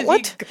 Infinity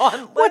Gauntlet?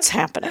 Gauntlet? What's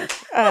happening?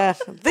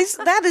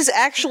 That is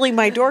actually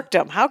my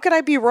dorkdom. How could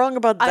I be wrong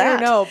about that? I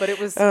don't know, but it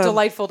was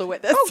delightful to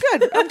witness. Oh,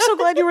 good. I'm so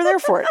glad you were there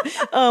for it.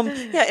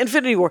 Yeah,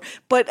 Infinity War.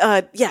 But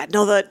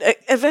the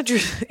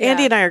Avengers,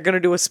 Andy and I are going to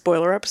do a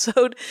spoiler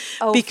episode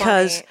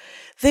because funny.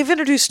 they've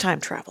introduced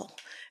time travel.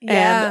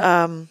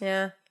 Yeah. And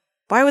yeah.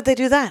 why would they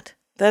do that?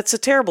 That's a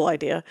terrible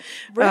idea.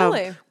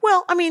 Really?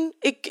 Well, I mean,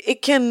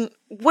 it can,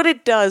 what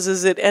it does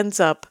is it ends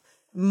up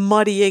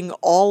muddying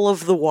all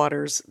of the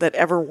waters that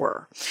ever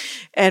were.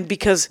 And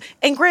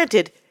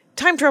granted,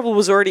 time travel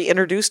was already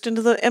introduced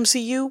into the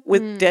MCU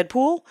with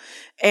Deadpool.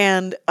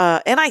 And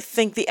I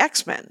think the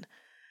X-Men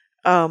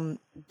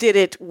did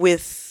it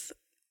with,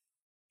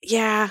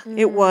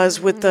 it was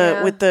with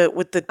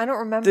the I don't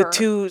remember. the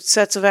two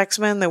sets of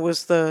X-Men. There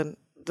was the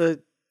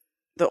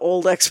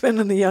old X-Men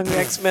and the young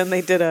X-Men.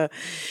 They did it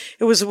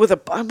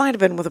might have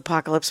been with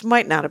Apocalypse,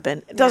 might not have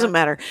been. It doesn't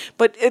matter.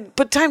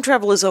 But time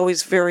travel is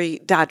always very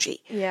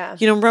dodgy. Yeah.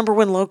 Remember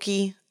when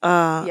Loki,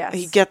 Yes.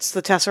 he gets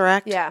the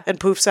Tesseract and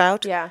poofs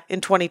out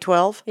in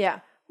 2012? Yeah.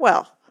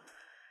 Well,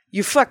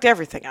 you fucked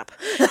everything up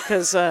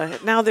because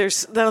now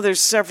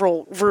there's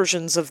several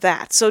versions of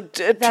that. So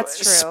That's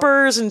true.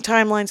 spurs and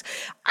timelines.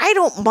 I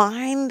don't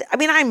mind. I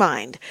mean, I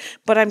mind,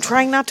 but I'm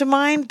trying not to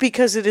mind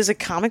because it is a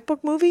comic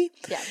book movie,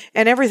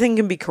 and everything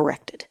can be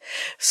corrected.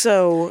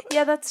 So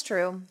Yeah, that's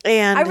true.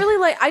 And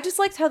I just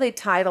liked how they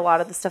tied a lot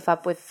of the stuff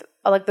up with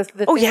like the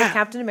thing with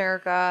Captain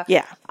America.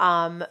 Yeah.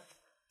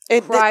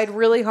 Cried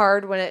really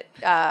hard when it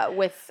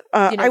with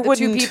the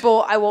two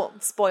people. I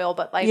won't spoil,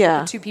 but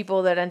the two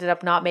people that ended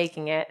up not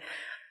making it.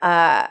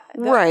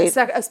 Right.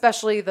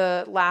 Especially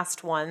the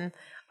last one.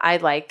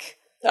 It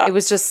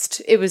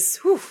was.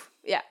 Whew,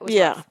 yeah. It was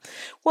rough.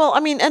 Well,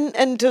 I mean,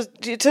 and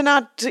to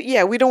not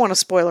we don't want to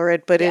spoiler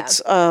it, but it's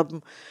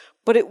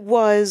but it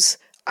was.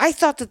 I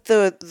thought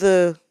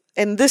that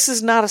and this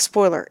is not a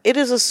spoiler. It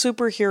is a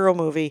superhero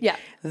movie. Yeah.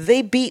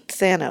 They beat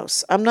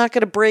Thanos. I'm not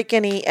going to break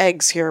any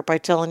eggs here by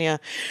telling you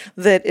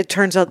that it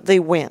turns out they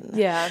win.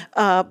 Yeah.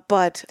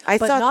 But I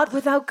thought not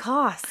without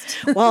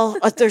cost. well,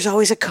 there's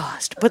always a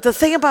cost. But the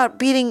thing about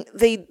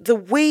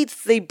the way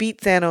they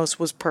beat Thanos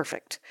was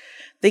perfect.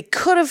 They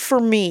could have,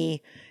 for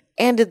me,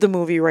 ended the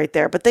movie right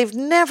there. But they've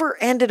never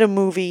ended a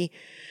movie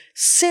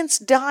since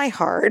Die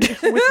Hard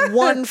with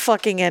one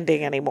fucking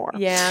ending anymore.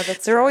 Yeah,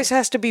 that's There always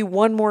has to be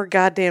one more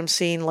goddamn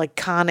scene like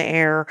Con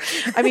Air.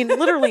 I mean,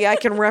 literally, I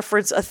can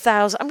reference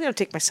 1,000. I'm going to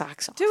take my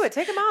socks off. Do it.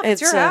 Take them off.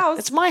 It's your house.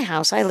 It's my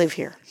house. I live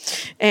here.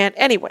 And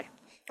anyway.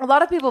 A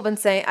lot of people have been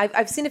saying,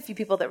 I've seen a few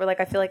people that were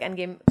like, I feel like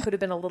Endgame could have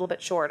been a little bit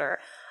shorter.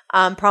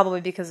 Probably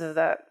because of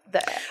the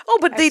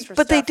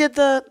they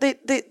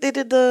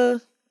did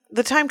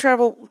the time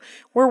travel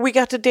where we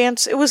got to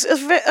dance. It was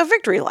a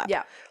victory lap.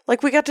 Yeah.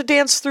 Like we got to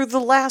dance through the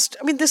last,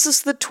 I mean, this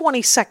is the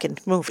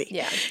 22nd movie.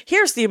 Yeah.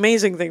 Here's the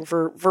amazing thing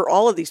for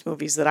all of these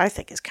movies that I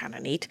think is kind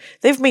of neat.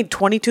 They've made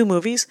 22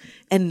 movies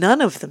and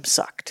none of them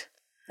sucked.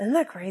 Isn't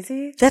that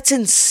crazy? That's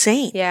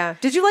insane. Yeah.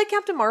 Did you like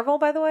Captain Marvel,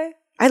 by the way?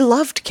 I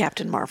loved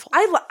Captain Marvel.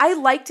 I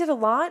liked it a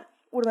lot.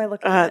 What am I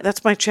looking at?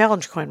 That's my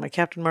challenge coin, my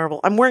Captain Marvel.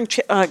 I'm wearing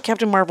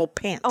Captain Marvel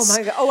pants. Oh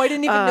my God. Oh, I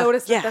didn't even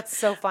notice that. Yeah. That's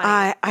so funny.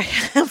 I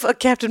have a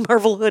Captain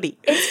Marvel hoodie.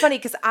 It's funny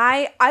because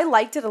I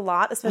liked it a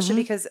lot, especially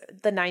because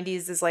the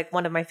 90s is like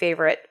one of my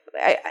favorite.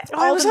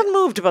 I was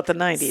unmoved about the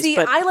 90s. See,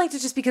 but I liked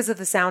it just because of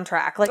the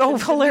soundtrack. Like,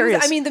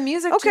 hilarious. The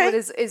music to it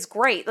is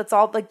great. That's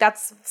all. Like,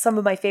 that's some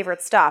of my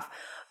favorite stuff.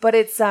 But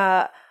it's,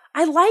 I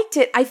liked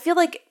it. I feel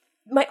like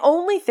my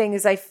only thing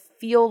is I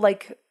feel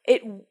like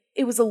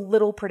it was a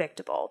little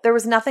predictable. There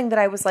was nothing that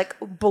I was like,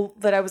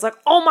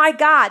 oh my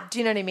God. Do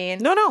you know what I mean?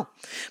 No.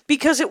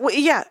 Because it was,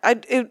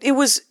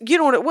 you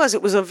know what it was?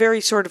 It was a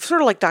very sort of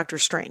like Doctor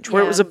Strange,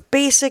 where it was a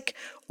basic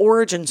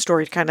origin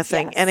story kind of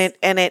thing. Yes.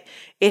 And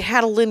it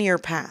had a linear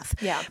path.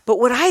 Yeah. But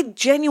what I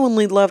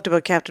genuinely loved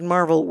about Captain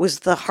Marvel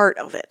was the heart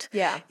of it.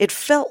 Yeah. It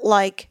felt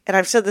like, and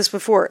I've said this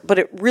before, but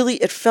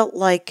it felt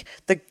like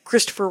the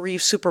Christopher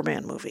Reeve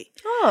Superman movie.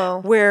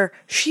 Oh. Where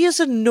she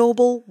is a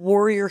noble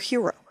warrior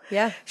hero.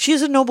 Yeah. She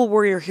is a noble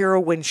warrior hero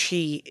when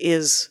she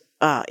is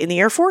in the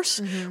Air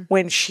Force,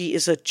 when she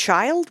is a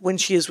child, when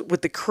she is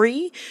with the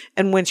Kree,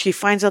 and when she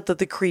finds out that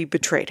the Kree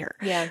betrayed her.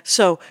 Yeah.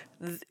 So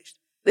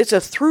it's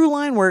a through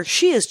line where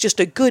she is just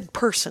a good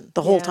person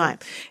the whole time.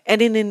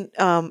 And in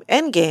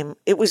Endgame,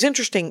 it was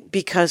interesting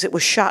because it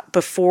was shot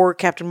before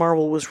Captain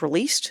Marvel was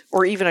released,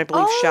 or even, I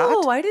believe, shot.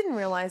 Oh, I didn't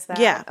realize that.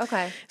 Yeah.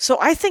 Okay. So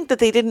I think that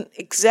they didn't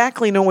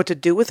exactly know what to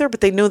do with her,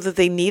 but they know that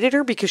they needed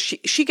her because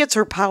she gets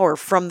her power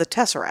from the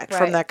Tesseract,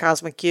 from that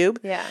cosmic cube.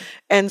 Yeah.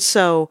 And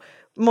so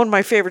one of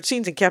my favorite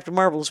scenes in Captain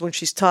Marvel is when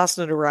she's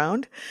tossing it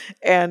around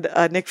and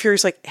Nick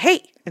Fury's like,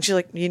 hey, and she's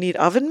like, you need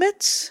oven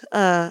mitts?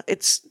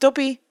 Don't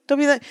be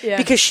that. Yeah.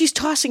 Because she's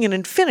tossing an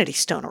infinity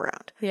stone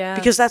around. Yeah.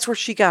 Because that's where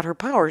she got her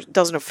power. It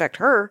doesn't affect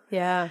her.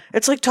 Yeah.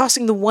 It's like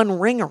tossing the one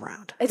ring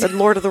around. The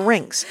Lord of the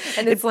Rings.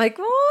 And it's like,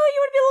 oh,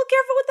 you want to be a little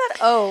careful with that.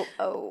 Oh.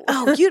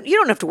 Oh, you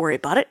don't have to worry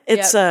about it.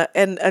 It's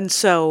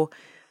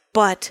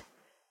but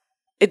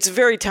it's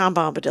very Tom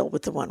Bombadil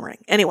with the One Ring.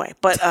 Anyway,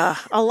 but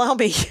allow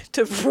me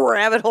to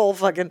rabbit hole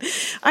I'm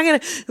going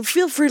to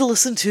feel free to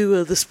listen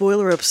to the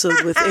spoiler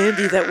episode with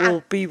Andy that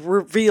will be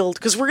revealed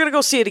because we're going to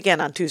go see it again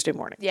on Tuesday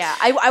morning. Yeah,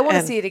 I want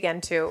to see it again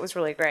too. It was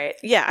really great.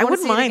 Yeah, I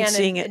wouldn't mind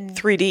seeing it in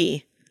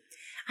 3D.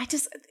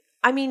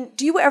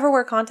 Do you ever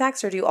wear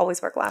contacts or do you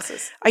always wear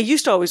glasses? I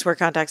used to always wear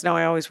contacts. Now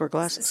I always wear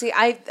glasses. See,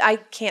 I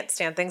can't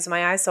stand things in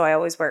my eyes, so I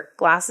always wear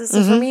glasses.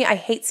 So for me, I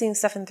hate seeing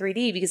stuff in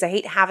 3D because I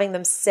hate having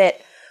them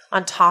sit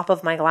on top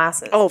of my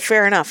glasses. Oh,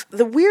 fair enough.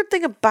 The weird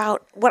thing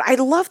about what I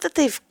love that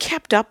they've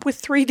kept up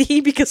with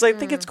 3D because I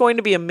think it's going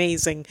to be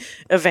amazing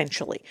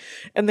eventually.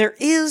 And there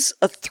is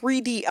a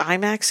 3D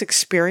IMAX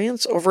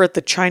experience over at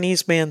the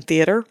Chinese Man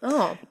Theater.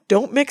 Oh.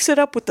 Don't mix it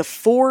up with the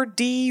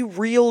 4D,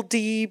 real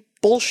D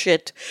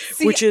bullshit,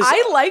 which is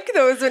I like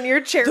those when your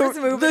chair is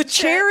moving. The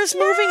chair is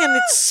moving and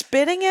it's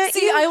spitting at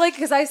you. I like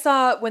because I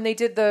saw when they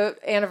did the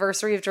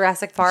anniversary of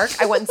Jurassic Park.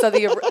 I went and saw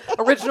the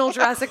original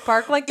Jurassic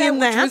Park like that,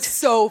 which was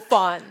so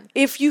fun.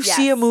 If you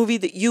see a movie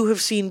that you have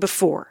seen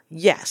before,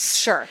 yes,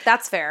 sure,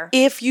 that's fair.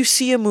 If you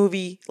see a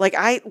movie like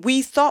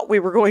we thought we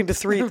were going to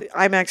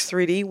IMAX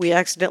 3D, we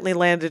accidentally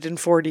landed in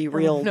 4D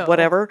real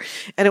whatever,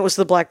 and it was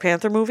the Black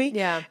Panther movie.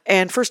 Yeah,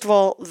 and first of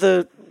all,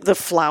 the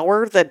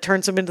flower that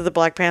turns him into the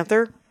Black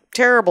Panther.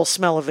 Terrible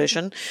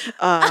smell-o-vision.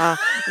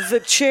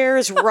 The chair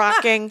is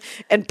rocking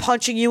and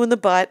punching you in the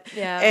butt.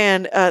 Yeah.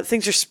 And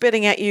things are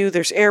spitting at you.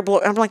 There's air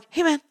blowing. I'm like,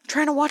 hey, man, I'm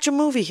trying to watch a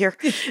movie here.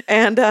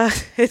 And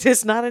it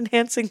is not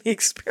enhancing the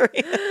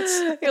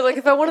experience. You're like,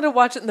 if I wanted to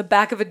watch it in the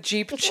back of a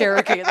Jeep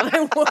Cherokee, then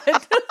I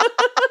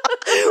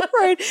would.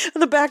 Right.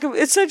 In the back of,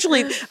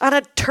 essentially, on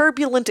a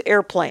turbulent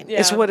airplane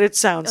is what it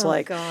sounds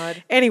like. Oh,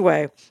 God.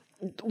 Anyway.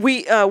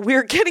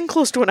 We're getting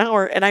close to an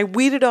hour, and I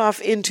weeded off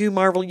into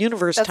Marvel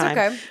Universe time.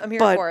 That's okay. I'm here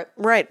for it.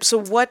 Right.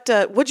 So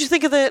what'd you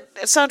think of the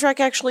soundtrack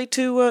actually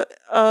to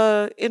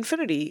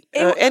Infinity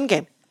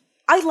Endgame?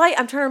 I'm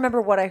trying to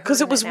remember what I heard.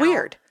 Because it was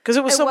weird. Because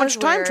it was so much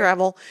time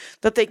travel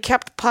that they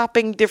kept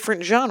popping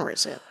different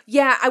genres in.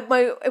 Yeah,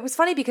 it was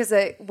funny because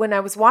when I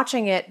was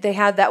watching it, they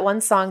had that one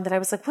song that I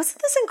was like,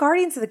 wasn't this in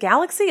Guardians of the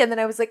Galaxy? And then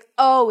I was like,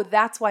 oh,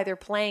 that's why they're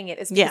playing it.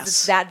 Is because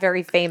it's that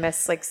very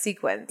famous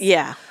sequence.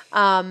 Yeah.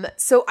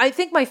 So I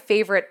think my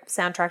favorite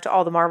soundtrack to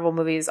all the Marvel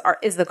movies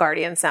is the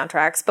Guardians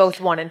soundtracks. Both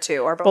 1 and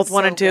 2 are both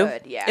 1 and 2.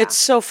 Good. Yeah. It's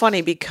so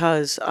funny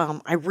because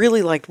I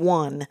really liked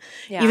 1,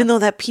 even though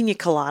that Pina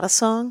Colada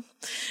song.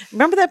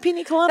 Remember that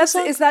Pina Colada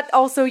song? Is that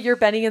also your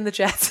Benny and the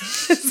Jets?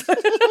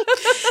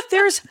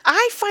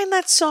 I find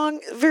that song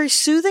very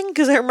soothing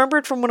because I remember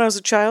it from when I was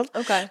a child.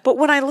 Okay. But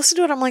when I listen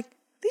to it, I'm like,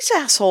 these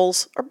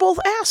assholes are both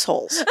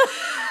assholes.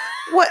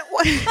 What?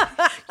 You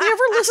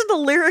ever listen to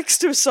lyrics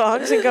to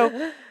songs and go, who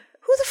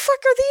the fuck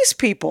are these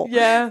people?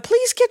 Yeah.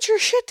 Please get your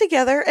shit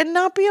together and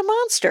not be a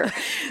monster.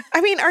 I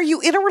mean, are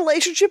you in a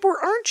relationship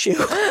or aren't you?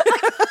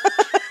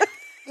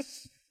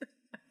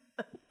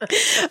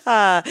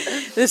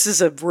 This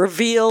is a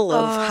reveal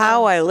of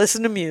how I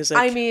listen to music.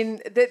 I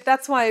mean,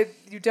 that's why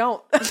you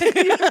don't.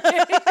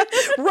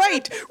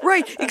 Right.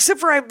 Except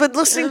for I've been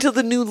listening to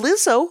the new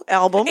Lizzo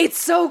album. It's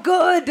so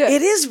good.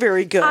 It is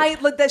very good.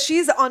 That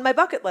she's on my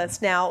bucket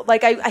list now.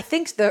 I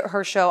think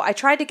her show. I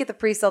tried to get the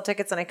pre-sale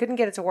tickets and I couldn't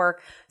get it to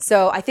work.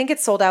 So I think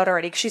it's sold out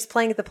already. She's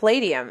playing at the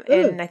Palladium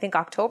in I think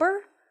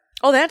October.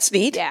 Oh, that's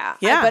neat. Yeah.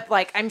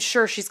 But I'm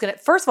sure she's gonna.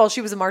 First of all,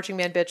 she was a marching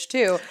band bitch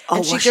too. Oh,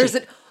 and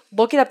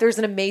look it up. There's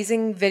an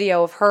amazing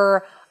video of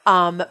her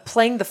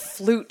playing the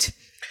flute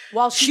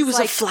while she was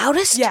a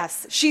flautist.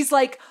 Yes, she's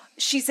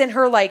in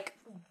her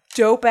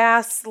dope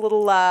ass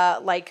little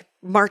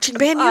marching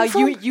band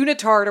uniform?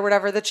 unitard or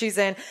whatever that she's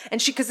in,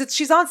 and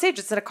she's on stage.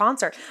 It's at a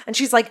concert, and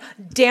she's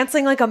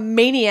dancing like a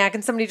maniac,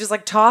 and somebody just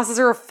tosses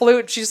her a flute,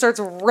 and she starts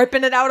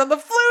ripping it out on the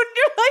flute, and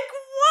you're like,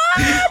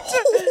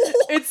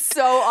 what? It's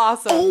so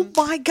awesome. Oh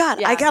my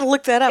God, yeah. I gotta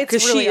look that up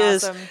because really she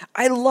awesome. is.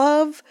 I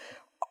love.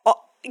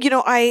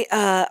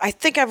 I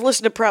think I've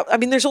listened to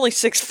there's only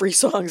 6 free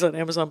songs on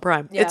Amazon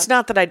Prime. Yeah. It's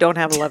not that I don't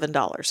have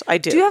 $11. I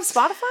do. Do you have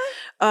Spotify?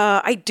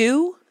 I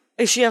do.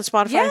 Is she on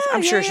Spotify? Yeah,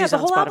 I'm sure she's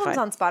on Spotify. The whole album's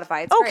on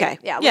Spotify. It's okay. Great.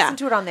 Yeah, listen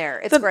to it on there.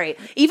 It's great.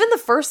 Even the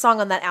first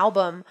song on that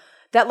album,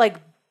 that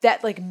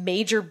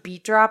major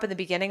beat drop in the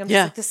beginning, I'm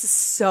just like, this is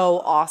so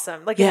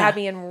awesome. It had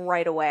me in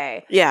right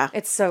away. Yeah.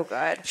 It's so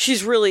good.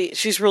 She's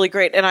really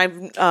great. And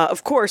I'm,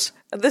 of course,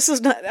 this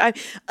is not, I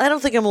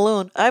don't think I'm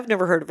alone. I've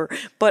never heard of her.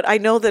 But I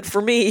know that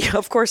for me,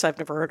 of course, I've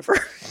never heard of her.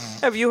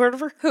 Have you heard of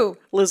her? Who?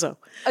 Lizzo.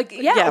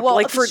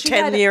 Well, for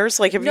 10 years?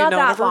 Have you known of her?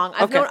 Not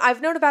that long.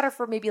 I've known about her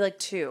for maybe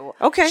 2.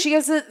 Okay. She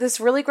has this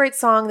really great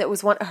song that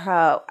was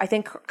I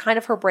think, kind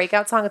of her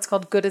breakout song. It's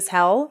called Good as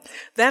Hell.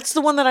 That's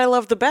the one that I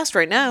love the best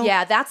right now.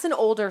 Yeah, that's an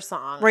older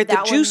song. Right,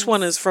 the Juice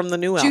one is from the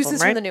new album, right? Juice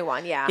is from the new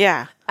one, yeah.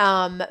 Yeah.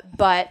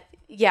 But,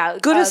 yeah.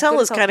 Good as Hell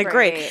is kind of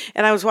great.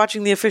 And I was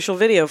watching the official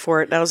video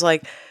for it, and I was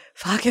like,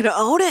 fucking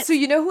own it. So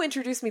you know who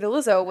introduced me to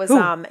Lizzo was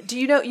do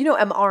you know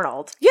Emma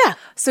Arnold? Yeah.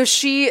 So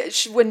she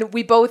when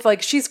we both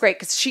she's great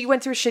because she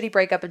went through a shitty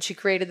breakup and she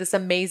created this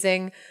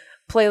amazing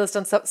playlist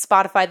on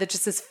Spotify that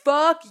just says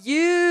 "fuck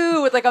you"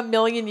 with like 1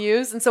 million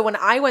views. And so when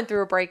I went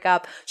through a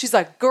breakup, she's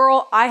like,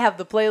 "Girl, I have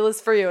the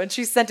playlist for you," and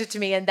she sent it to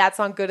me, and that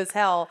song "Good as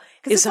Hell"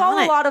 because it's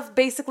all a lot of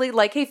basically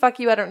like, "Hey, fuck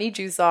you, I don't need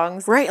you"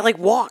 songs. Right, like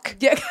Walk.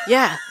 Yeah.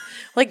 Yeah.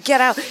 Like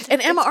Get Out.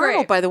 And Emma great.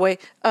 Arnold, by the way,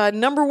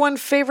 number 1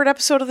 favorite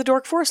episode of the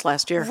Dork Forest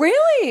last year.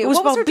 Really? It was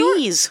What was about her dork?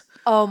 bees.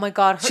 Oh my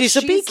God. She's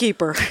a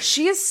beekeeper.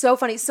 She is so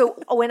funny. So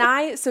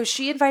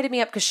she invited me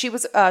up because she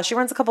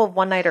runs a couple of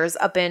one-nighters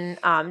up in,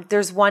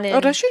 there's one in.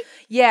 Oh, does she?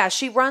 Yeah,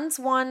 she runs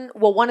one.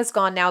 Well, one is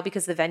gone now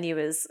because the venue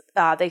is,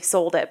 they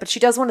sold it. But she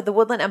does one at the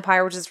Woodland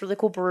Empire, which is a really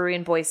cool brewery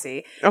in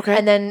Boise. Okay.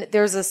 And then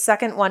there's a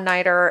second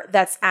one-nighter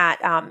that's at,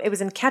 it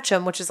was in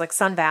Ketchum, which is like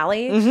Sun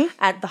Valley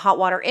at the Hot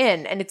Water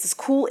Inn. And it's this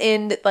cool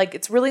inn that like,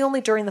 it's really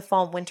only during the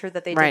fall and winter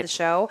that they did the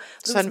show.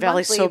 But Sun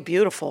Valley's so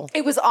beautiful.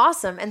 It was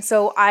awesome. And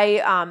so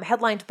I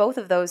headlined both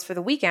of those for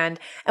the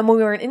weekend. And when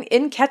we were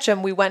in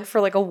Ketchum, we went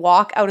for like a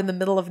walk out in the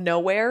middle of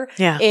nowhere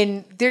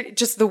in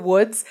just the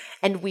woods.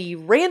 And we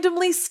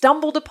randomly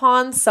stumbled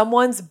upon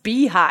someone's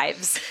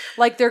beehives,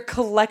 like their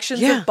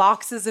collections of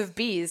boxes of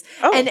bees.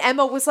 Oh. And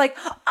Emma was like,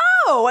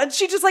 "Oh," and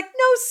she just like,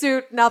 no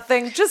suit,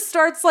 nothing, just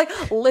starts like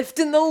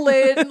lifting the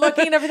lid,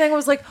 looking at everything. I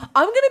was like,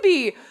 I'm going to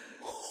be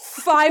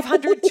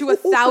 500 to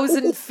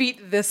 1,000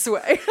 feet this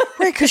way.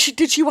 Right, because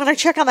did she want to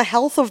check on the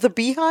health of the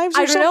beehives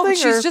or I don't something? know, but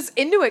she's just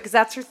into it because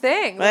that's her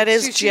thing. That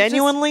is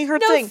genuinely her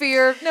thing.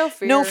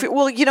 No fear.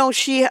 Well, you know,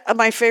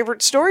 my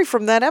favorite story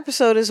from that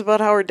episode is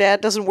about how her dad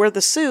doesn't wear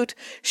the suit.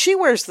 She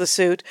wears the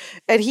suit,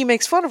 and he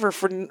makes fun of her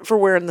for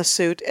wearing the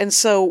suit. And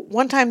so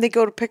one time they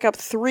go to pick up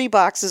 3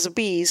 boxes of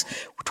bees,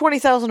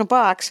 20,000 a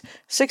box,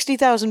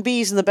 60,000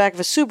 bees in the back of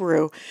a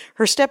Subaru.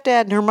 Her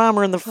stepdad and her mom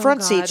are in the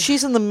front seat.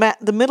 She's in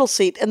the middle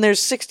seat, and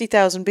there's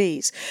 60,000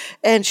 bees.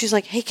 And she's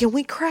like, "Hey, can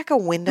we crack a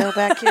window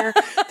back here?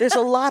 There's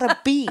a lot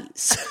of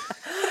bees."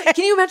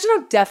 Can you imagine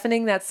how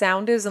deafening that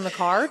sound is in the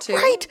car, too?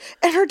 Right.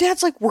 And her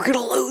dad's like, "We're going to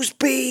lose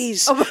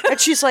bees." And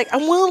she's like,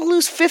 "I'm willing to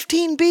lose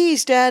 15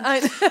 bees, Dad."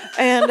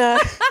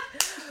 And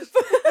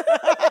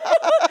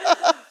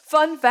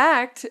fun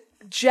fact,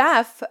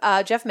 Jeff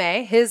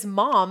May, his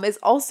mom is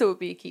also a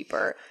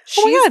beekeeper.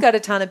 She's got a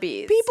ton of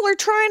bees. People are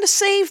trying to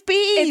save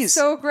bees. It's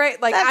so great.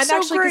 Like That's I'm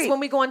actually, because when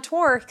we go on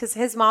tour, because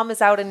his mom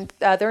is out in,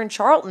 they're in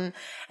Charlton.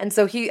 And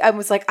so I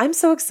was like, I'm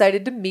so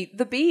excited to meet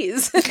the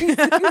bees.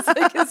 He's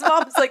like, his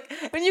mom's like,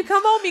 "When you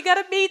come home, you got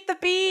to meet the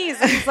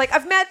bees." And he's like,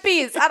 "I've met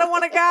bees. I don't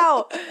want to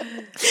go."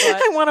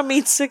 I want to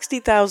meet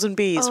 60,000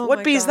 bees. Oh what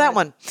my bee is God. that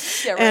one?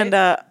 Yeah, right.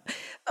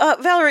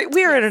 And, Valerie,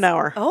 we are at an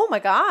hour. Oh my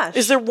gosh.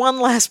 Is there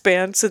one last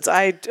band, since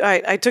I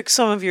took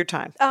some of your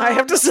time, I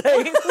have to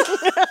say?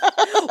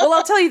 Well,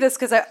 I'll tell you this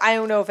because I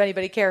don't know if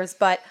anybody cares,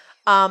 but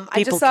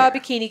I just saw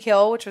Bikini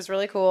Kill, which was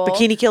really cool.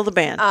 Bikini Kill the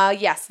band.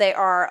 Yes, they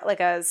are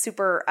like a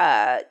super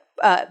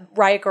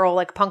Riot Girl,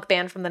 like punk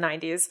band from the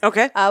 90s.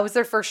 Okay. It was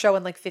their first show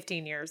in like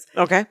 15 years.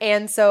 Okay.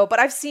 And so, but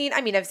I've seen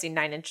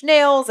 9 Inch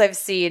Nails. I've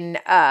seen,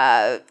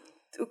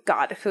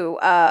 who?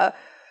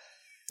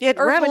 Yeah,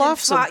 rattle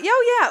off some. Yeah.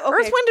 Okay.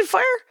 Earth, Wind, and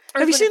Fire?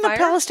 Have you seen the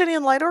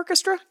Palestinian Light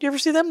Orchestra? Do you ever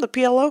see them? The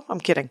PLO? I'm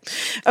kidding.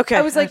 Okay.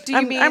 I was like,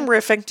 I'm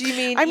riffing. Do you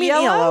mean I mean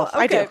ELO. Okay.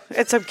 I do.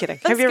 I'm kidding.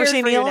 Have you ever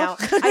seen ELO?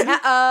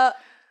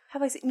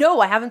 Have I seen? No,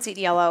 I haven't seen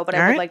ELO, but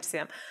I would like to see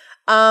them.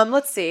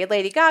 Let's see.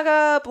 Lady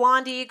Gaga,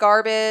 Blondie,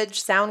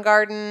 Garbage,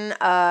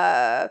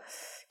 Soundgarden,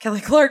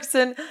 Kelly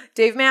Clarkson,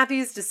 Dave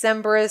Matthews,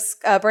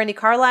 Decemberists, Brandy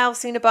Carlisle,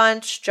 seen a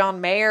bunch,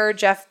 John Mayer,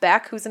 Jeff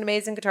Beck, who's an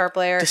amazing guitar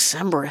player.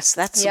 Decemberists.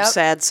 That's some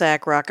sad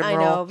sack rock and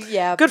roll. I know,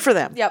 yeah. Good for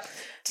them. Yep.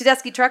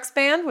 Tedeschi Trucks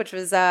Band, which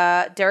was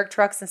Derek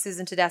Trucks and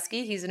Susan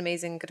Tedeschi. He's an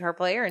amazing guitar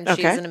player, and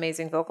she's an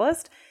amazing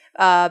vocalist.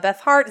 Beth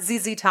Hart,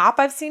 ZZ Top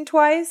I've seen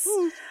twice.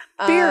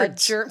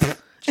 Beards.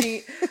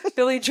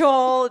 Billy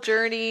Joel,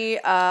 Journey,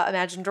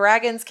 Imagine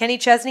Dragons, Kenny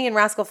Chesney, and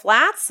Rascal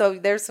Flatts. So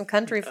there's some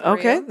country for you.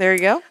 Okay, there you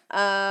go.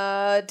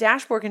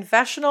 Dashboard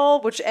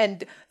Confessional,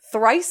 and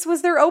Thrice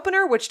was their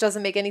opener, which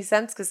doesn't make any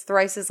sense because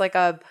Thrice is like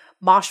a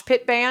mosh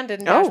pit band,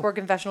 and Dashboard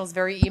Confessional is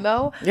very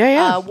emo.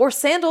 Yeah. Wore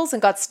sandals and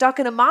got stuck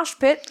in a mosh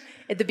pit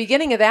at the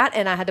beginning of that,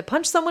 and I had to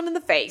punch someone in the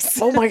face.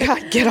 Oh my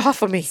God, get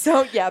off of me.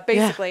 So yeah,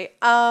 basically.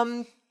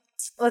 Yeah.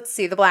 Let's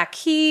see, the Black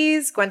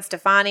Keys, Gwen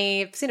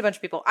Stefani. I've seen a bunch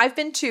of people. I've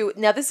been to,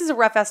 now this is a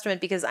rough estimate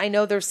because I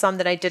know there's some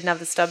that I didn't have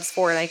the stubs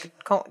for and I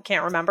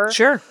can't remember.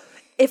 Sure.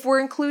 If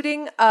we're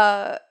including,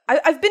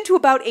 I've been to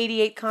about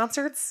 88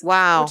 concerts.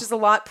 Wow. Which is a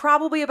lot.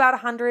 Probably about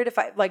 100 if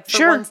I, like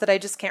for ones that I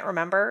just can't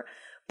remember.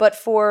 But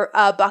for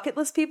bucket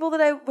list people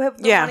that I have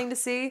been wanting to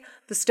see,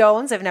 the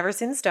Stones, I've never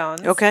seen the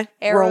Stones. Okay.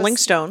 Rolling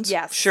Stones.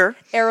 Yes. Sure.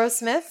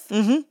 Aerosmith.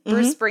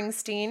 Bruce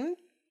Springsteen.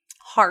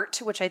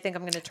 Heart, which I think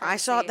I'm going to try. I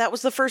saw it. That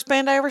was the first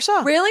band I ever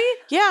saw. Really?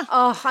 Yeah.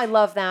 Oh, I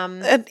love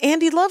them. And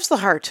Andy loves the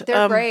Heart.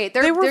 They're great.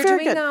 They're very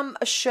doing good.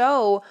 A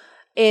show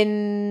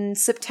in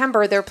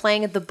September. They're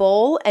playing at the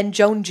Bowl, and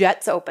Joan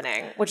Jett's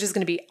opening, which is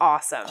going to be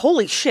awesome.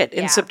 Holy shit!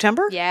 In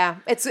September? Yeah,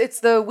 it's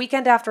the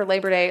weekend after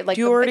Labor Day. Like,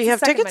 do you already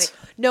have tickets?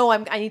 No,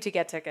 I need to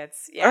get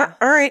tickets. Yeah.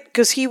 All right,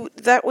 because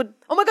that would.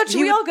 Oh my God! Should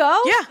we all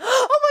go? Yeah.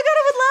 Oh my God!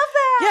 I would love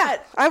that. Yeah,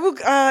 I will.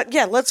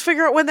 Yeah, let's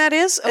figure out when that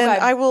is, and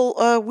I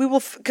will. We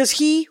will, because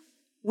he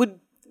would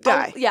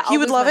die. yeah, he I'll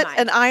would lose love my it, mind.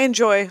 and I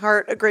enjoy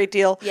Heart a great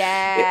deal.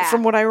 Yeah.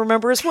 From what I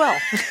remember as well.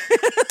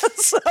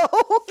 So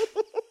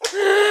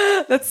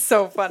That's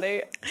so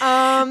funny.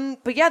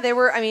 But yeah, they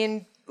were, I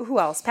mean, who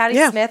else? Patti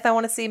Smith, I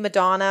want to see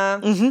Madonna.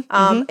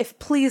 If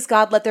please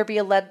God, let there be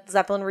a Led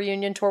Zeppelin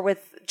reunion tour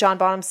with John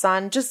Bonham's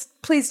son.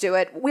 Just please do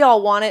it. We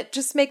all want it.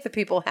 Just make the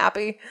people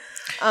happy.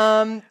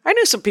 I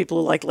knew some people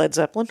who like Led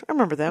Zeppelin. I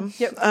remember them.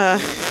 Yep.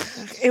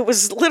 It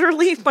was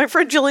literally my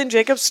friend Jillian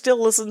Jacobs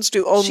still listens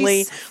to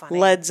only so funny.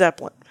 Led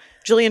Zeppelin.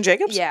 Jillian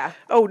Jacobs? Yeah.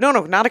 Oh, no,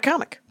 not a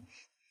comic.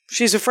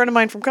 She's a friend of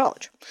mine from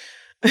college.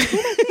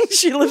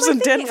 She lives in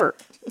Denver.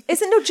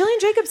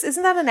 Jillian Jacobs,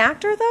 isn't that an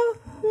actor though?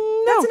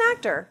 That's an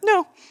actor.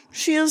 No,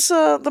 she is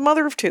the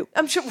mother of two.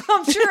 I'm sure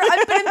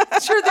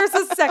there's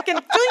a second.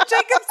 Jillian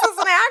Jacobs is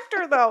an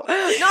actor though.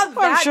 Not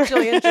that sure.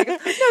 Jillian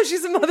Jacobs. No,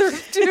 she's a mother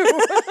of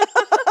two.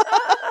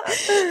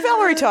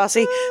 Valerie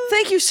Tosi,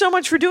 thank you so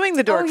much for doing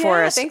the Dork yeah,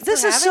 Forest. thanks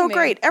This for is so having me.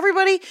 great.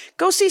 Everybody,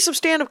 go see some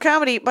stand-up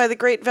comedy by the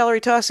great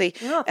Valerie Tosi.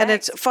 Oh, and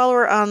thanks. it's follow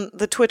her on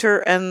the Twitter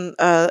and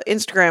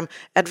Instagram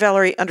at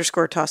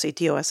Valerie_Tosi,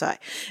 Tosi.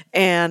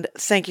 And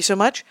thank you so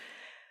much.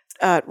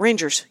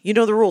 Rangers, you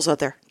know the rules out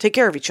there. Take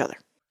care of each other.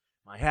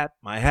 My hat,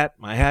 my hat,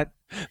 my hat.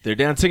 They're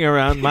dancing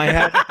around my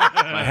hat,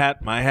 my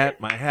hat, my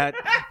hat, my hat.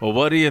 Well,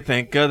 what do you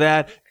think of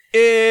that?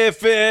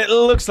 If it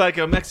looks like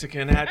a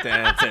Mexican hat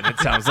dance and it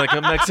sounds like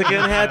a Mexican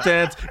hat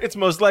dance, it's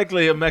most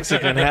likely a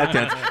Mexican hat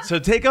dance. So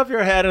take off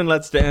your hat and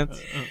let's dance.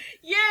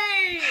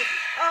 Yay!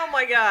 Oh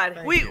my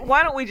God.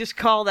 Why don't we just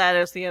call that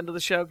as the end of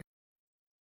the show?